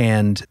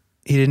 and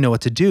he didn't know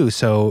what to do.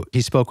 So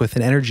he spoke with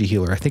an energy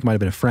healer. I think it might have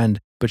been a friend,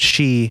 but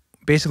she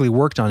basically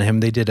worked on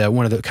him. They did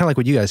one of the, kind of like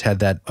what you guys had,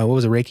 that, what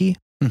was it, Reiki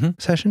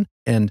session?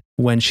 And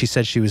when she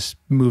said she was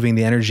moving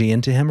the energy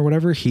into him or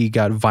whatever, he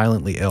got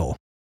violently ill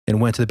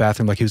and went to the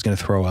bathroom like he was going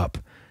to throw up.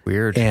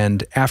 Weird.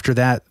 And after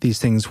that, these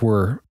things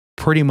were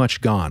pretty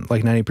much gone,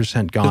 like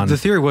 90% gone. The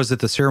theory was that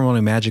the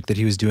ceremonial magic that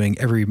he was doing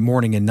every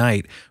morning and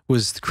night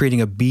was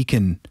creating a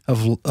beacon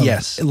of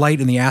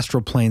light in the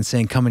astral plane,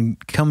 saying,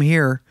 "Come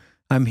here.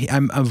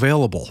 I'm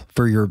available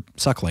for your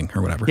suckling,"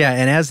 or whatever. Yeah,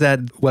 and as that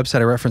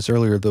website I referenced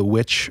earlier, The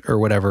Witch or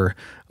whatever,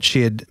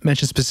 she had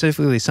mentioned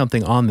specifically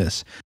something on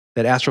this,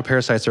 that astral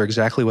parasites are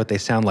exactly what they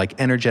sound like,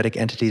 energetic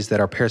entities that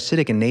are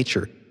parasitic in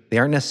nature. They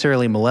aren't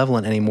necessarily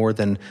malevolent any more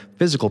than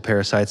physical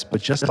parasites,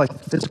 but just like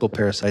physical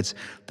parasites,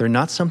 they're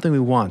not something we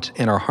want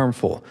and are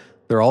harmful.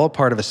 They're all a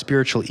part of a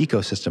spiritual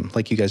ecosystem,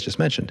 like you guys just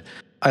mentioned.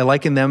 I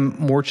liken them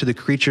more to the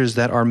creatures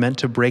that are meant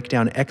to break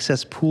down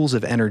excess pools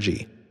of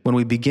energy. When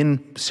we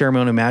begin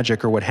ceremonial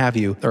magic or what have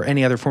you, or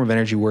any other form of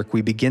energy work,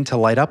 we begin to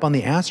light up on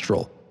the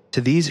astral. To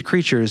these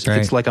creatures,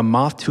 it's like a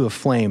moth to a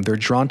flame. They're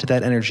drawn to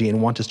that energy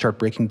and want to start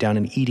breaking down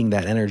and eating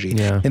that energy.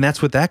 Yeah. And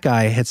that's what that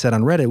guy had said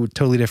on Reddit, a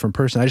totally different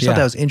person. I just thought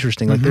that was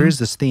interesting. Like there is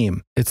this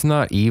theme. It's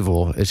not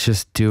evil. It's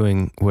just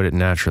doing what it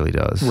naturally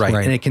does. Right.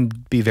 And it can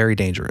be very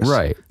dangerous.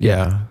 Right.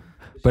 Yeah.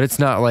 But it's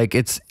not like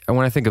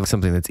when I think of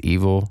something that's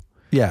evil,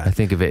 I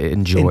think of it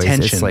enjoys.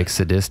 Intention. It's like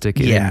sadistic.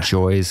 It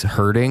enjoys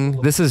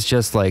hurting. This is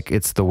just like,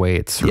 it's the way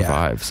it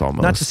survives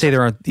almost. Not to say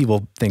there aren't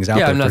evil things out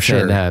there. I'm not for saying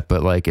sure. that,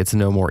 but like it's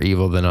no more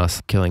evil than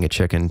us killing a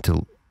chicken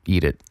to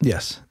eat it.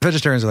 Yes.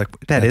 Vegetarians are like,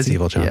 that is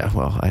evil, John. Yeah,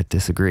 well, I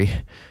disagree.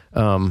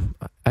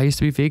 I used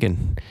to be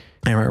vegan.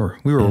 I remember.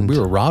 We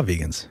were raw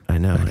vegans. I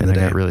know, and I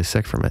got really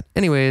sick from it.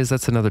 Anyways,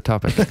 that's another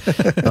topic.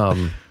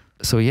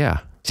 So yeah,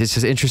 it's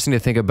just interesting to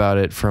think about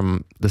it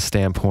from the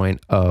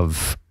standpoint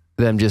of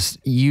them just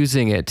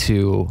using it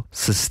to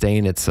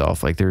sustain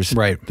itself. Like there's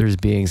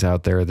beings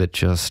out there that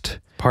just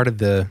part of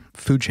the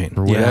food chain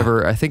or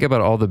whatever. I think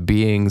about all the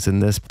beings in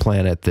this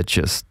planet that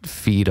just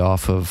feed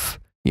off of,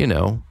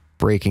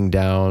 breaking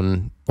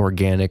down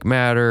organic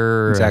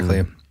matter.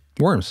 Exactly.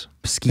 Worms,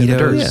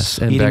 mosquitoes,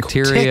 and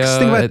bacteria. Ticks.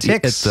 Think about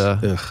ticks.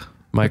 At the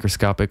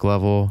microscopic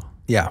level.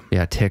 Yeah.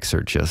 Yeah. Ticks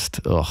are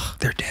just,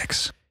 they're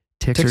dicks.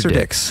 Ticks are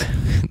dicks.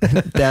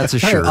 That's a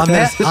shirt. On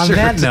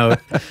that note,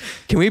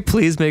 can we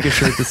please make a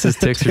shirt that says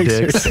ticks are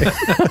dicks?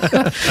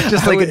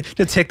 Just like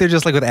the tick, they're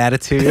just like with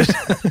attitude.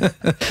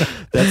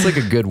 That's like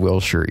a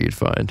Goodwill shirt you'd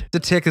find. The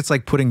tick, it's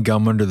like putting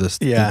gum under the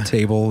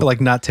table. But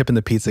like not tipping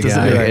the pizza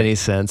Doesn't guy. make any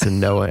sense,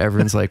 and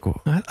everyone's like,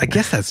 well, I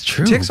guess that's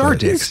true. Ticks are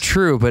dicks. It's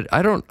true, but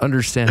I don't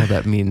understand how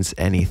that means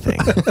anything.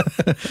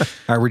 All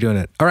right, we're doing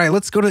it. All right,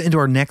 let's go into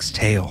our next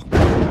tale.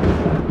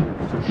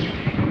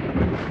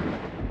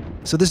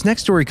 So this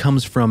next story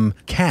comes from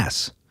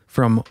Cass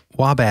from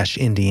Wabash,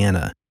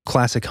 Indiana.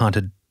 Classic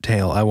haunted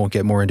tale. I won't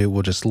get more into it.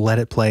 We'll just let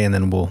it play and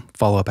then we'll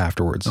follow up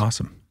afterwards.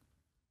 Awesome.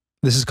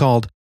 This is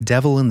called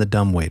Devil in the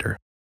Dumbwaiter.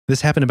 This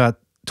happened about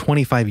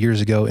 25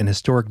 years ago in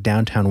historic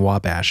downtown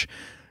Wabash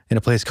in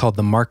a place called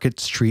the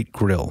Market Street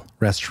Grill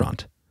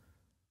Restaurant.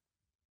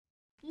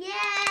 Yay!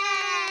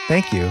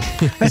 Thank you.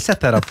 I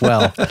set that up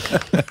well.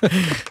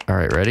 All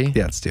right, ready?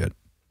 Yeah, let's do it.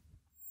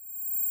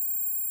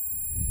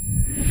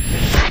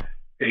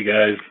 Hey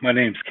guys, my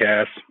name's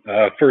Cass.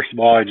 First of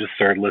all, I just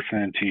started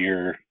listening to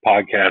your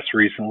podcast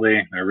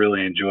recently. I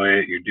really enjoy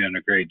it. You're doing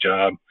a great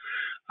job.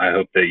 I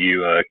hope that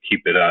you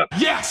keep it up.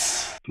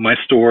 Yes! My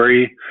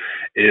story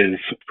is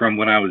from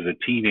when I was a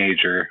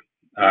teenager.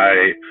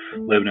 I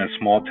lived in a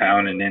small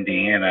town in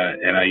Indiana,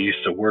 and I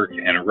used to work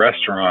in a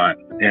restaurant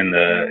in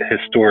the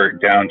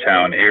historic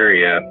downtown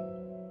area,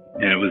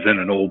 and it was in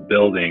an old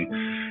building.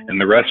 And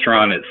the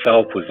restaurant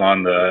itself was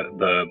on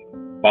the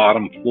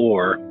bottom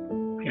floor,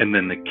 and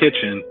then the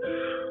kitchen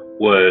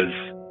was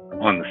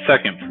on the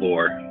second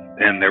floor.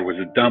 And there was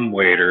a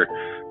dumbwaiter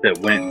that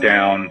went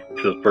down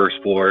to the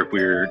first floor if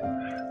we were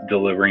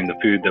delivering the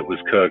food that was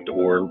cooked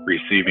or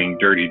receiving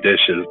dirty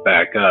dishes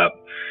back up.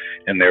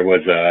 And there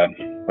was a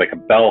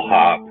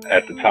bellhop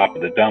at the top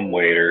of the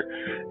dumbwaiter.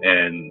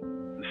 And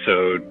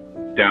so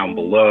down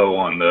below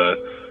on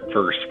the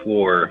first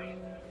floor,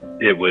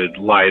 it would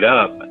light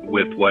up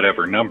with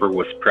whatever number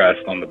was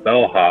pressed on the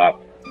bellhop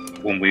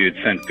when we would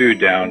send food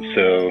down.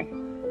 So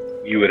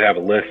you would have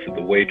a list of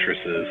the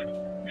waitresses.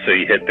 So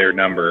you hit their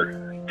number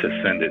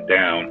to send it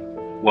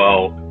down.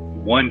 Well,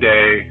 one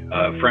day,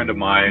 a friend of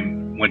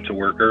mine went to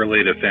work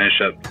early to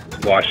finish up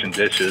washing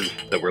dishes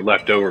that were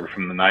left over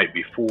from the night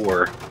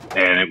before,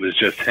 and it was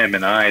just him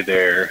and I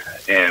there,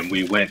 and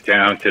we went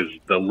down because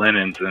the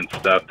linens and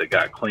stuff that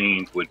got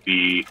cleaned would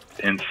be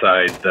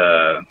inside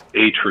the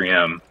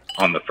atrium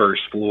on the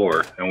first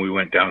floor, and we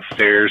went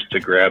downstairs to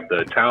grab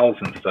the towels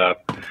and stuff.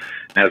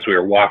 As we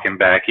were walking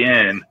back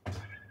in,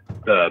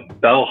 the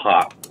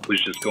bellhop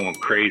was just going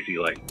crazy,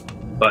 like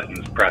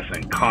buttons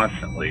pressing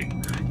constantly,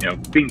 you know,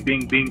 bing,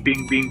 bing, bing,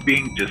 bing, bing,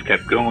 bing, just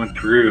kept going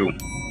through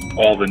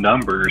all the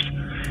numbers.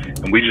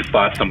 And we just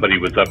thought somebody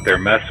was up there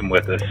messing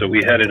with us. So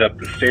we headed up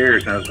the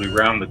stairs, and as we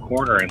round the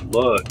corner and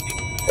looked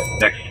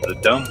next to the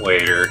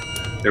dumbwaiter,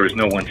 there was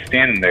no one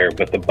standing there,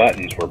 but the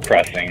buttons were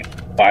pressing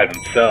by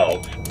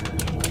themselves.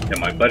 And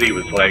my buddy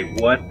was like,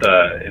 what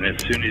the? And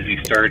as soon as he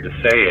started to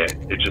say it,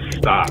 it just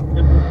stopped.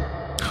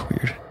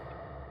 Weird.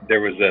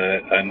 There was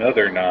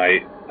another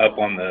night up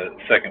on the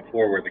second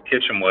floor where the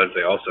kitchen was.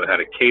 They also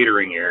had a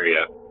catering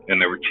area, and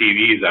there were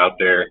TVs out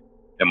there.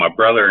 And my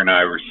brother and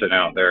I were sitting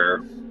out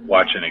there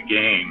watching a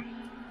game,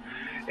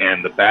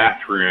 and the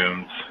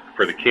bathrooms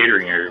for the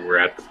catering area were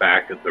at the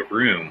back of the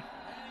room.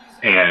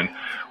 And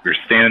we were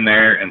standing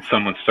there, and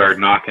someone started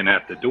knocking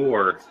at the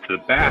door to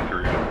the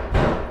bathroom.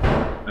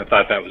 I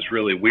thought that was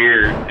really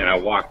weird, and I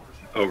walked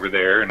over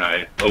there, and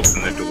I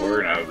opened the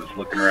door, and I was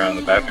looking around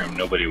the bathroom.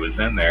 Nobody was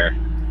in there.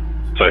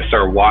 So I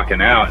started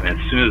walking out, and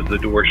as soon as the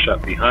door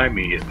shut behind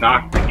me, it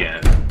knocked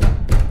again.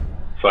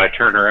 So I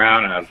turned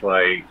around, and I was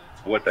like,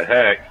 what the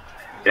heck?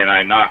 And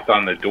I knocked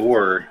on the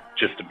door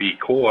just to be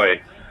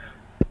coy,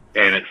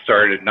 and it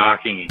started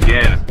knocking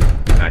again.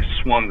 And I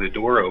swung the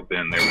door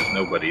open. There was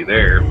nobody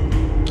there.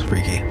 It's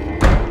freaky.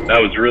 That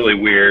was really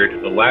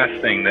weird. The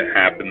last thing that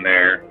happened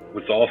there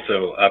was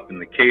also up in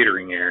the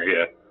catering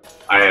area.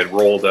 I had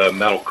rolled a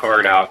metal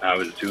cart out, and I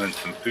was doing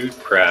some food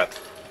prep,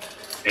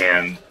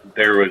 and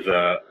there was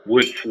a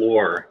wood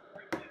floor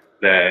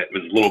that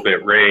was a little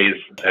bit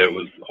raised. It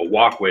was a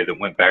walkway that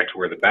went back to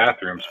where the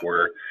bathrooms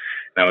were.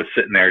 And I was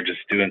sitting there just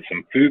doing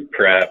some food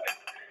prep,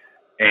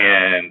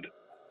 and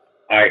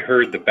I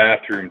heard the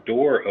bathroom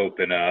door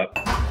open up,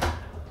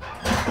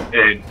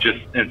 and just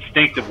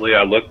instinctively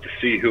I looked to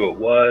see who it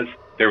was.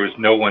 There was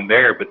no one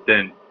there, but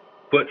then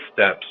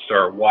footsteps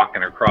started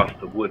walking across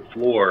the wood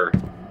floor,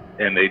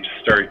 and they just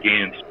started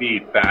gaining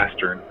speed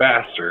faster and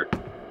faster.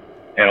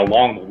 And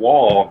along the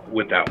wall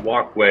with that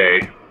walkway,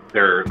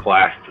 there are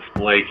glass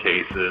display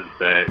cases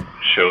that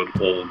showed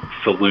old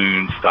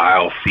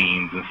saloon-style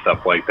scenes and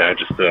stuff like that,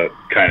 just to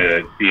kind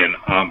of be an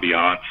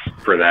ambiance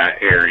for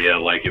that area,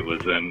 like it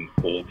was an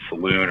old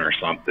saloon or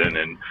something.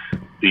 And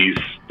these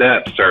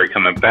steps started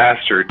coming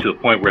faster to the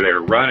point where they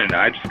were running, and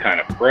I just kind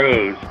of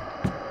froze.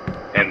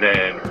 And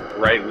then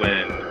right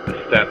when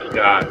the steps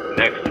got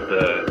next to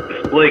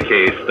the display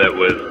case that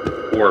was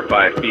 4 or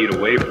 5 feet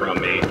away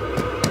from me,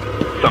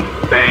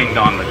 something banged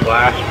on the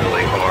glass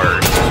really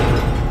hard.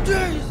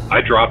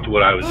 I dropped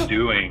what I was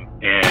doing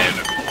and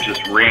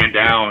just ran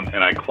down,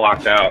 and I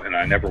clocked out, and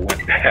I never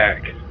went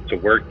back to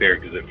work there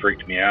because it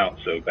freaked me out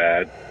so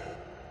bad.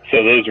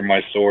 So those are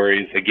my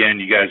stories. Again,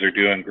 you guys are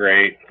doing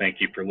great.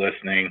 Thank you for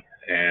listening,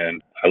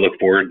 and I look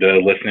forward to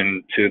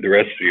listening to the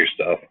rest of your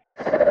stuff.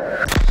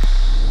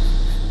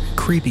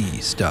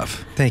 Creepy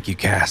stuff. Thank you,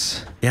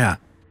 Cass. Yeah,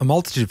 a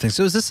multitude of things.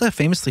 So is this a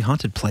famously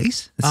haunted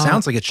place? It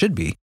sounds like it should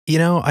be. You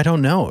know, I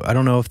don't know. I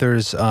don't know if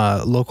there's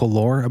local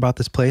lore about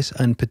this place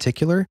in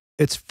particular.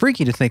 It's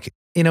freaky to think,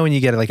 you know, when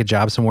you get like a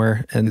job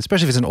somewhere, and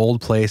especially if it's an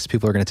old place,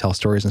 people are going to tell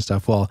stories and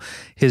stuff. Well,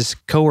 his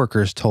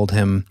coworkers told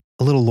him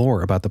a little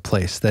lore about the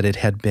place, that it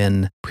had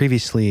been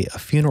previously a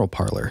funeral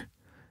parlor.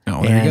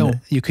 Oh, there you go.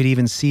 You could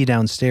even see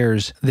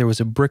downstairs, there was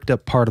a bricked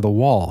up part of the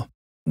wall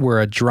where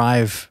a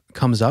drive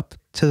comes up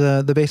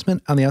to the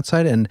basement on the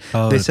outside, and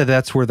they said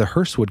that's where the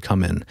hearse would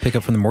come in. Pick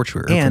up from the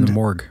mortuary, and from the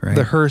morgue, right?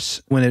 The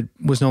hearse, when it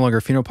was no longer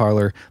a funeral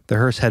parlor, the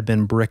hearse had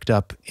been bricked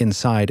up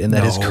inside, and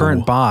that his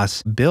current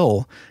boss,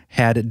 Bill,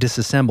 had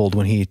disassembled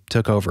when he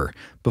took over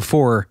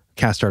before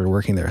Cass started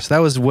working there. So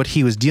that was what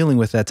he was dealing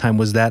with at that time,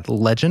 was that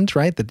legend,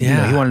 right? That, you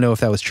know, he wanted to know if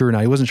that was true or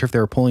not. He wasn't sure if they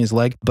were pulling his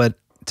leg, but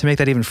to make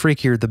that even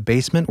freakier, the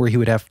basement where he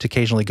would have to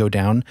occasionally go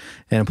down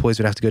and employees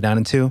would have to go down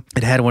into,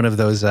 it had one of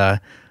those,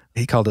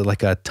 he called it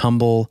like a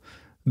tumble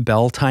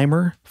bell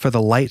timer for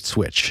the light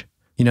switch.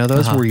 You know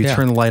those where you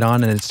turn the light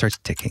on and it starts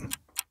ticking.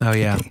 Oh,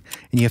 yeah.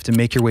 And you have to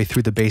make your way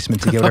through the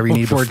basement to get whatever you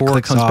need before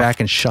it comes back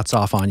and shuts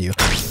off on you.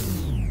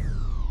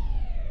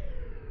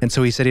 And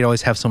so he said he'd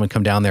always have someone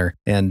come down there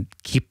and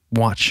keep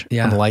watch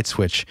on the light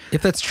switch.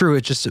 If that's true,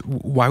 it just,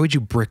 why would you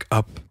brick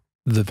up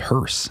the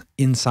hearse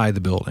inside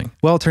the building?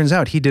 Well, it turns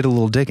out he did a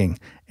little digging.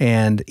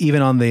 And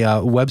even on the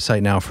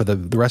website now for the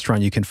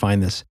restaurant, you can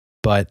find this.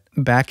 But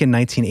back in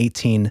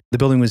 1918, the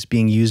building was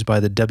being used by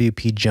the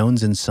W.P.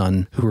 Jones and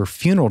Son, who were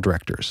funeral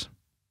directors.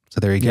 So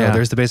there you go. Yeah.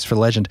 There's the basis for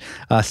the legend.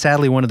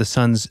 Sadly, one of the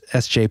sons,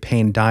 S.J.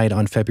 Payne, died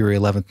on February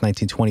 11th,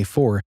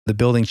 1924. The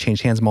building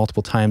changed hands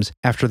multiple times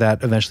after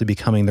that, eventually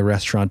becoming the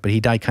restaurant. But he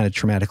died kind of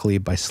traumatically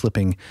by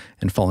slipping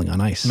and falling on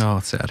ice. No,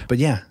 it's sad. But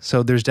yeah,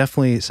 so there's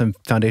definitely some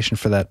foundation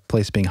for that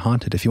place being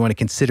haunted. If you want to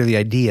consider the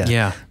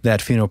idea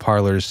that funeral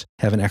parlors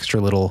have an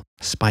extra little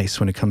spice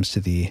when it comes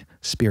to the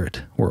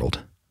spirit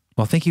world.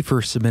 Well, thank you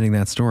for submitting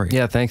that story.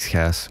 Yeah, thanks,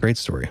 Cass. Great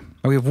story.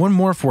 We have one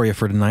more for you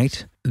for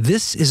tonight.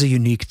 This is a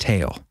unique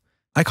tale.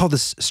 I call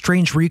this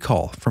Strange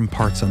Recall from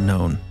Parts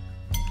Unknown.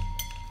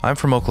 I'm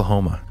from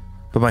Oklahoma,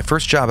 but my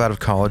first job out of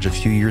college a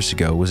few years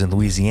ago was in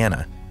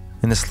Louisiana,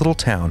 in this little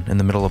town in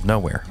the middle of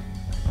nowhere.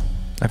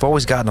 I've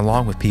always gotten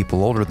along with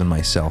people older than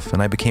myself,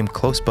 and I became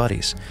close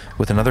buddies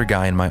with another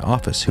guy in my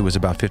office who was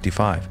about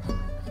 55.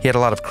 He had a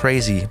lot of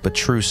crazy but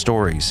true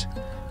stories,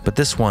 but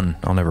this one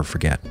I'll never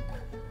forget.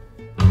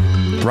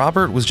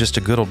 Robert was just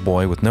a good old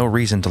boy with no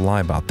reason to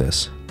lie about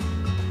this.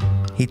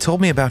 He told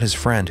me about his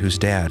friend whose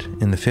dad,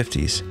 in the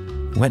 50s,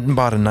 went and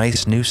bought a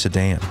nice new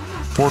sedan,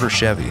 Ford or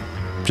Chevy,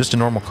 just a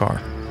normal car.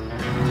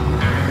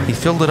 He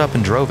filled it up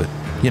and drove it,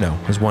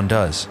 as one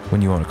does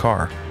when you own a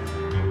car.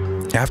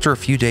 After a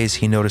few days,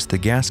 he noticed the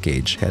gas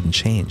gauge hadn't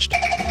changed.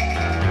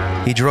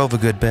 He drove a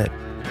good bit,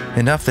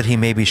 enough that he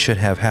maybe should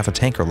have half a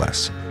tank or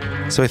less.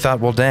 So he thought,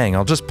 well dang,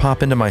 I'll just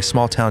pop into my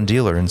small town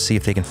dealer and see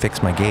if they can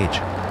fix my gauge.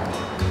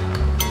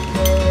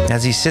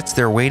 As he sits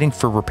there waiting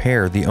for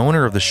repair, the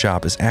owner of the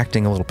shop is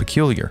acting a little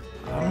peculiar,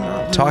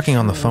 talking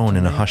on the phone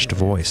in a hushed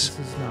voice.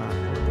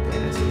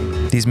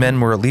 These men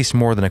were at least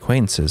more than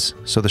acquaintances,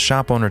 so the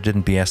shop owner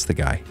didn't BS the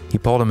guy. He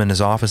pulled him in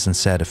his office and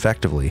said,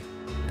 effectively,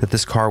 that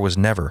this car was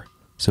never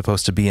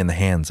supposed to be in the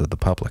hands of the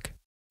public.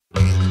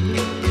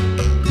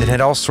 It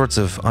had all sorts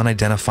of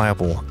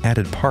unidentifiable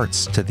added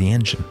parts to the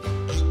engine.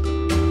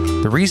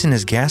 The reason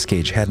his gas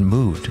gauge hadn't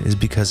moved is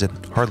because it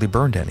hardly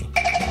burned any.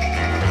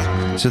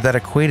 So that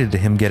equated to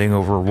him getting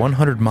over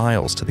 100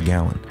 miles to the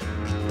gallon.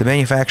 The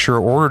manufacturer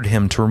ordered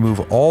him to remove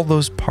all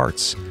those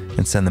parts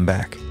and send them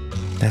back.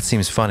 That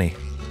seems funny,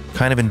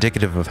 kind of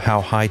indicative of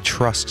how high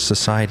trust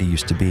society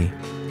used to be.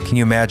 Can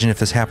you imagine if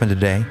this happened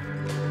today?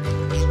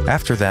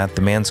 After that,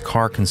 the man's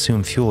car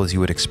consumed fuel as you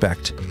would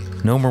expect,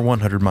 no more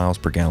 100 miles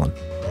per gallon.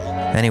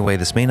 Anyway,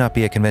 this may not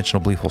be a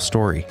conventional Bleeful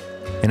story,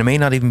 and it may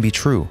not even be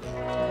true,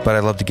 but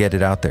I'd love to get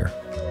it out there.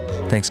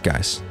 Thanks,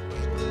 guys.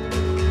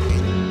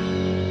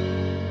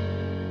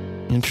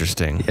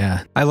 Interesting.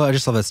 Yeah. I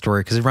just love that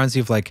story because it reminds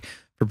you of like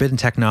forbidden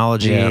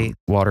technology.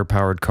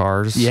 Water-powered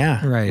cars.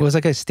 Yeah. Right. What was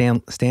that guy,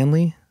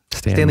 Stanley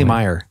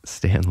Meyer.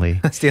 Stanley,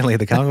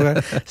 the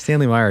comic guy.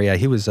 Stanley Meyer, yeah.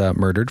 He was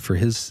murdered for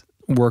his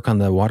work on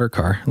the water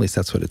car. At least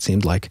that's what it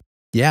seemed like.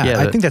 Yeah,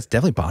 I think that's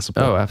definitely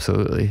possible. Oh,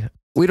 absolutely.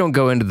 We don't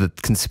go into the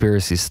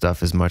conspiracy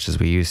stuff as much as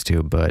we used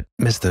to, but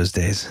miss those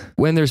days.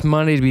 When there's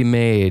money to be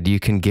made,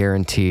 you can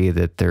guarantee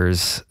that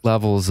there's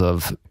levels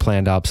of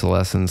planned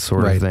obsolescence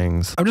sort of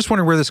things. I'm just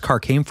wondering where this car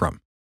came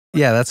from.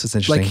 Yeah, that's what's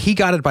interesting. Like he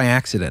got it by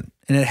accident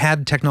and it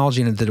had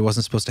technology in it that it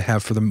wasn't supposed to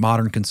have for the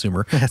modern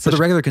consumer, for the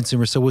regular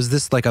consumer. So was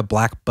this like a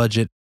black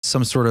budget,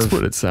 some sort of... That's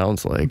what it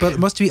sounds like. But it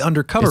must be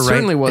undercover, right? It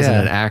certainly wasn't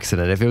an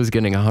accident. If it was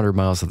getting 100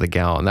 miles to the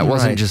gallon, that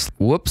wasn't just,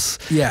 whoops.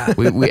 Yeah.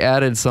 we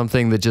added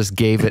something that just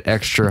gave it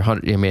extra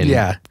 100. I mean,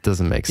 it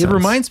doesn't make sense. It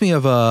reminds me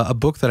of a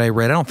book that I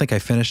read. I don't think I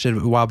finished it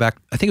a while back.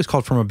 I think it was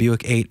called From a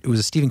Buick 8. It was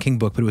a Stephen King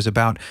book, but it was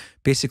about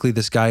basically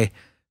this guy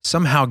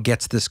somehow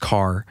gets this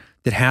car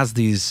that has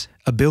these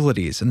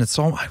abilities, and it's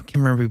all, I can't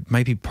remember, it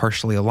might be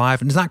partially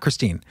alive, and it's not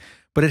Christine,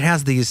 but it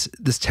has this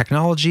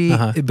technology,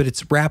 but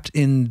it's wrapped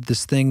in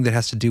this thing that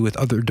has to do with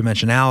other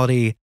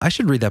dimensionality. I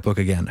should read that book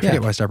again. I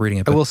forget why I stopped reading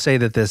it. I will say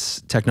that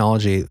this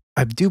technology,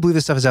 I do believe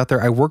this stuff is out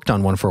there. I worked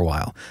on one for a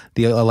while.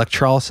 The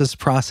electrolysis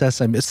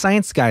process,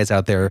 science guys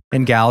out there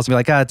and gals be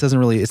like, it doesn't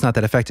really, it's not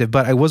that effective.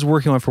 But I was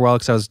working on it for a while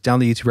because I was down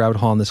the YouTube rabbit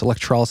hole on this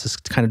electrolysis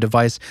kind of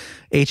device,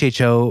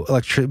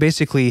 HHO,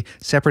 basically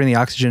separating the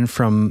oxygen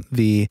from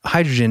the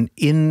hydrogen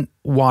in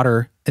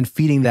water and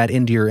feeding that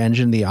into your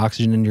engine, the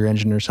oxygen in your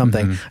engine or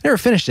something. I never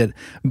finished it,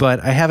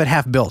 but I have it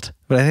half built.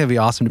 But I think it'd be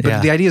awesome.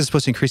 But the idea is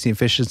supposed to increase the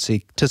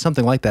efficiency to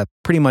something like that.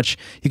 Pretty much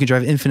you can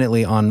drive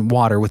infinitely on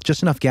water with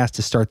just enough gas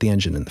to start the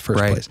engine in the first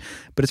place.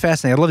 But it's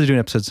fascinating. I'd love to do an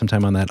episode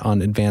sometime on that,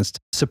 on advanced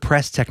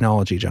suppressed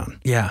technology, John.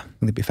 Yeah. I think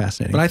it'd be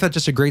fascinating. But I thought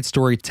just a great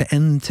story to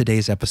end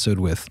today's episode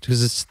with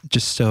because it's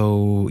just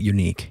so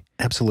unique.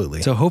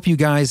 Absolutely. So hope you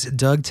guys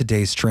dug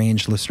today's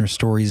Strange Listener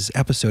Stories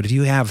episode. If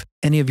you have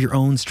any of your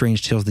own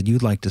strange tales that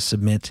you'd like to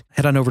submit,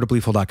 head on over to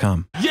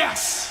Bleeful.com.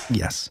 Yes!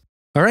 Yes.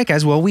 All right,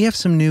 guys. Well, we have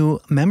some new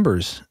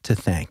members to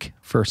thank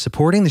for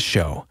supporting the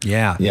show.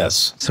 Yeah.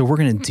 Yes. So we're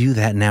going to do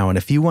that now. And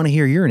if you want to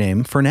hear your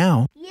name for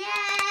now,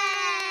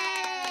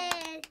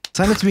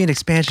 sign up to be an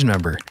expansion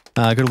member.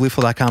 Go to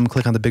believeful.com,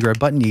 click on the big red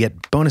button. You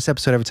get bonus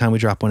episode every time we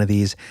drop one of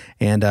these,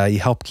 and you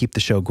help keep the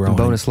show growing.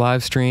 Bonus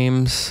live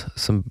streams,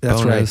 some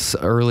bonus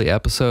early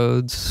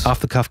episodes,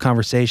 off the cuff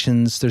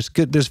conversations. There's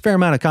a fair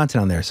amount of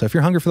content on there. So if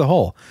you're hungry for the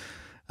whole,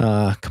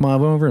 come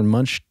on over and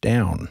munch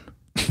down.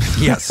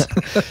 Yes.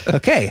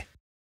 Okay.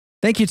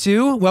 Thank you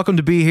to Welcome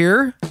to Be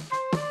Here,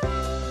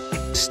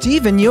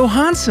 Steven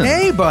Johansson.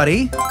 Hey,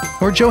 buddy.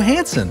 Or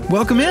Johansson.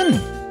 Welcome in.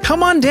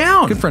 Come on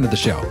down. Good friend of the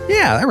show.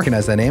 Yeah, I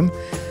recognize that name.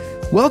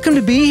 Welcome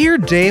to Be Here,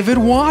 David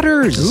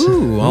Waters.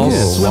 Ooh, I'll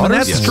swim in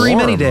that stream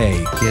any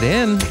day. Get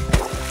in.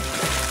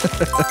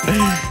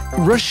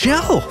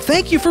 Rochelle,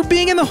 thank you for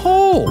being in the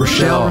hole.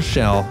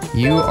 Rochelle.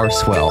 You are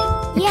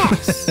swell.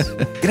 Yes.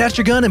 Get out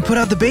your gun and put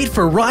out the bait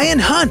for Ryan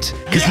Hunt,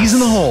 because he's in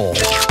the hole.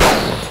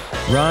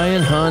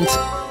 Ryan Hunt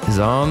is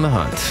on the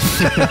hunt.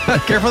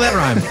 Careful that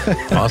rhyme.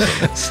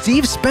 Awesome.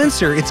 Steve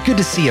Spencer, it's good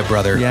to see you,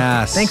 brother.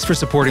 Yes. Thanks for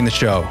supporting the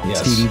show. Yes.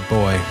 Stevie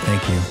boy,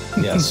 thank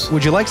you. Yes.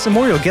 Would you like some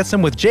more? You'll get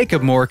some with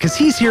Jacob Moore, because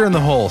he's here in the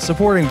hole,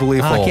 supporting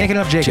Believe Hole. Can't get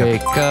enough Jacob.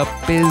 Jacob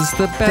is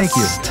the best. Thank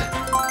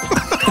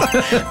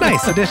you.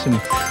 Nice addition.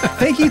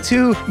 Thank you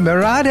to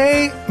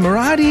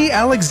Maradi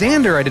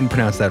Alexander. I didn't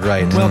pronounce that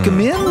right.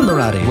 Welcome in,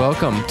 Maradi.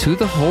 Welcome to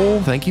the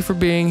hole. Thank you for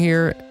being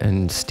here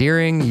and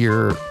steering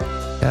your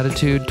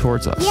attitude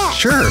towards us. Yes.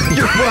 Sure.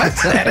 Your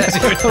what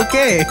attitude?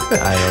 Okay.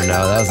 I don't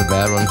know. That was a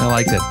bad one. I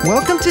liked it.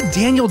 Welcome to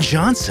Daniel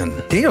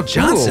Johnson. Daniel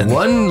Johnson. Ooh,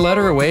 one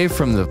letter away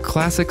from the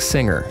classic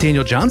singer.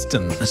 Daniel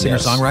Johnston. A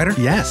singer-songwriter?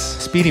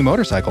 Yes. Speedy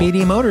Motorcycle.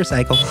 Speedy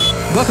Motorcycle.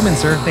 Welcome in,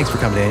 sir. Thanks for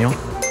coming, Daniel.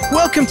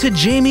 Welcome to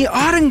Jamie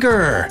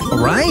Ottinger.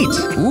 All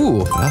right.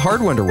 Ooh, a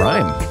hard one to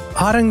rhyme.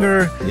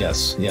 Ottinger.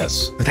 Yes.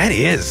 That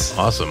is.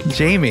 Awesome.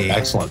 Jamie.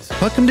 Excellent.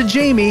 Welcome to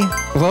Jamie.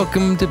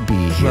 Welcome to be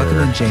here.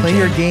 Welcome to Jamie. Play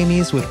your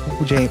gamies with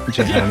Jamie.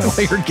 I don't know.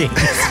 Play your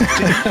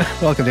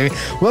gamies. Welcome, Jamie.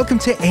 Welcome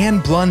to Ann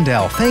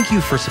Blundell. Thank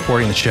you for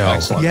supporting the show.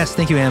 Excellent. Yes,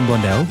 thank you, Ann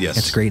Blundell. Yes.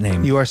 That's a great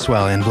name. You are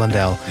swell, Ann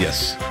Blundell.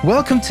 Yes.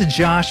 Welcome to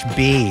Josh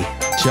B.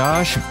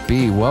 Josh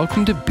B.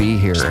 Welcome to be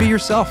here. Just be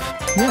yourself.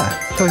 Yeah.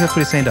 I feel like that's what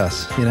he's saying to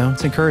us. You know,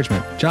 it's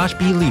encouragement. Josh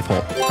B.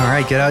 Leafhole. All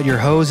right, get out your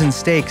hoes and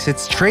stakes.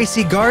 It's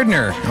Tracy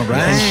Gardner. All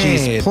right. And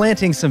she's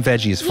planting some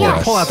veggies for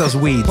us. Pull out those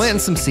weeds. Planting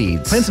some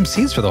seeds. Plant some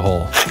seeds for the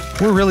hole.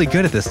 We're really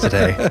good at this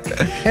today.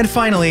 And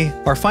finally,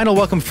 our final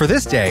welcome for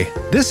this day,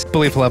 this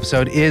Believeful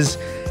episode, is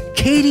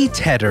Katie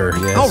Tedder.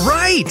 Yes. All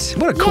right.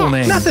 What a cool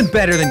name. Nothing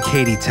better than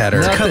Katie Tedder.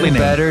 Nothing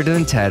better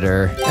than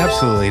Tedder.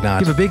 Absolutely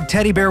not. Give a big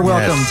teddy bear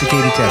welcome to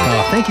Katie Tedder.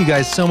 Oh, thank you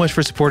guys so much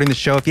for supporting the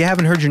show. If you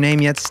haven't heard your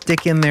name yet,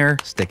 stick in there.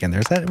 Stick in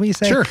there. Is that what you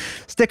say? Sure.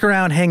 Stick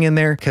around, hang in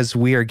there, because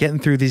we are getting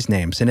through these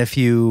names. And if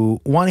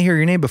you want to hear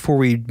your name before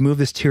we move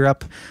this tier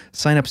up,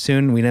 sign up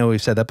soon. We know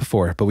we've said that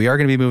before, but we are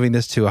going to be moving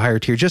this to a higher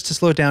tier just to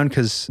slow it down,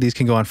 because these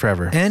can go on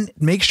forever. And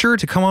make sure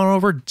to come on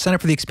over, sign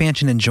up for the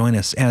expansion, and join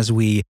us as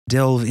we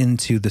delve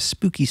into the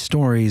spooky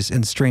stories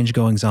and strange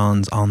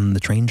goings-ons on the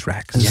train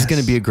tracks. This is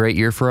going to be a great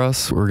year for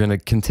us. We're going to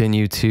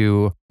continue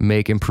to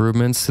make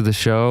improvements to the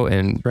show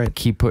and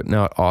keep putting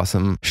out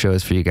awesome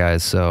shows for you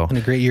guys. So, and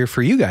a great year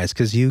for you guys,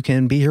 because you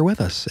can be here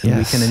with us and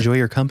we can enjoy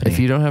your company. If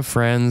you don't have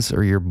friends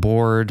or you're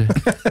bored,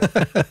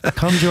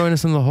 come join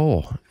us in the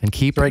hole and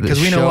keep the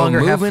because we show no longer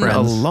have moving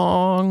friends.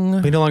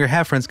 along. We no longer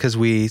have friends because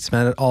we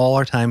spend all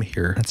our time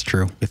here. That's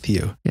true. With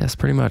you. Yes,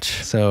 pretty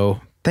much. So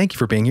thank you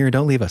for being here.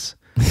 Don't leave us,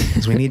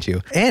 because we need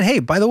you. And hey,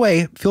 by the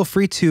way, feel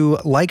free to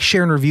like,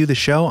 share, and review the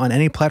show on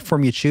any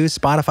platform you choose.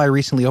 Spotify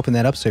recently opened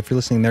that up, so if you're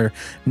listening there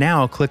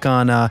now, click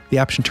on the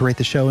option to rate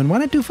the show, and why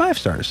not do 5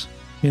 stars?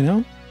 You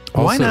know?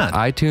 Also, why not?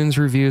 iTunes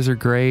reviews are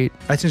great.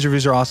 iTunes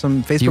reviews are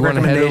awesome. Facebook you want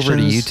to head recommendations.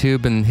 over to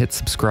YouTube and hit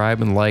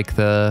subscribe and like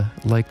the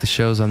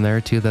shows on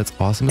there too. That's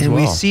awesome as well.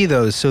 And we see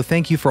those, so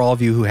thank you for all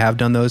of you who have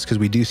done those, because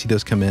we do see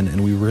those come in,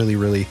 and we really,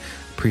 really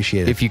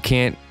appreciate it. If you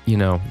can't,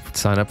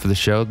 sign up for the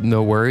show,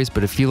 no worries.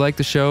 But if you like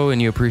the show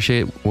and you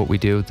appreciate what we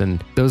do, then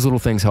those little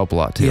things help a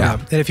lot too. Yeah.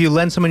 And if you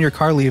lend someone your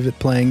car, leave it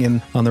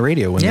playing on the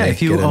radio. When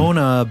if you own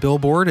a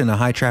billboard in a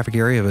high traffic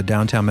area of a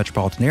downtown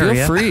metropolitan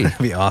area, feel free. That'd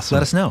be awesome.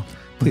 Let us know.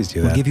 Please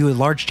do that. We'll give you a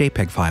large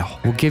JPEG file.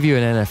 We'll give you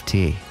an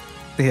NFT.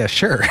 Yeah,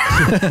 sure.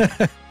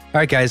 All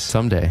right, guys.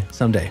 Someday.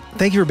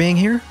 Thank you for being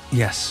here.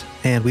 Yes.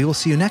 And we will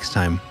see you next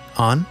time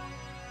on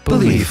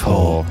Believe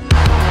Hole.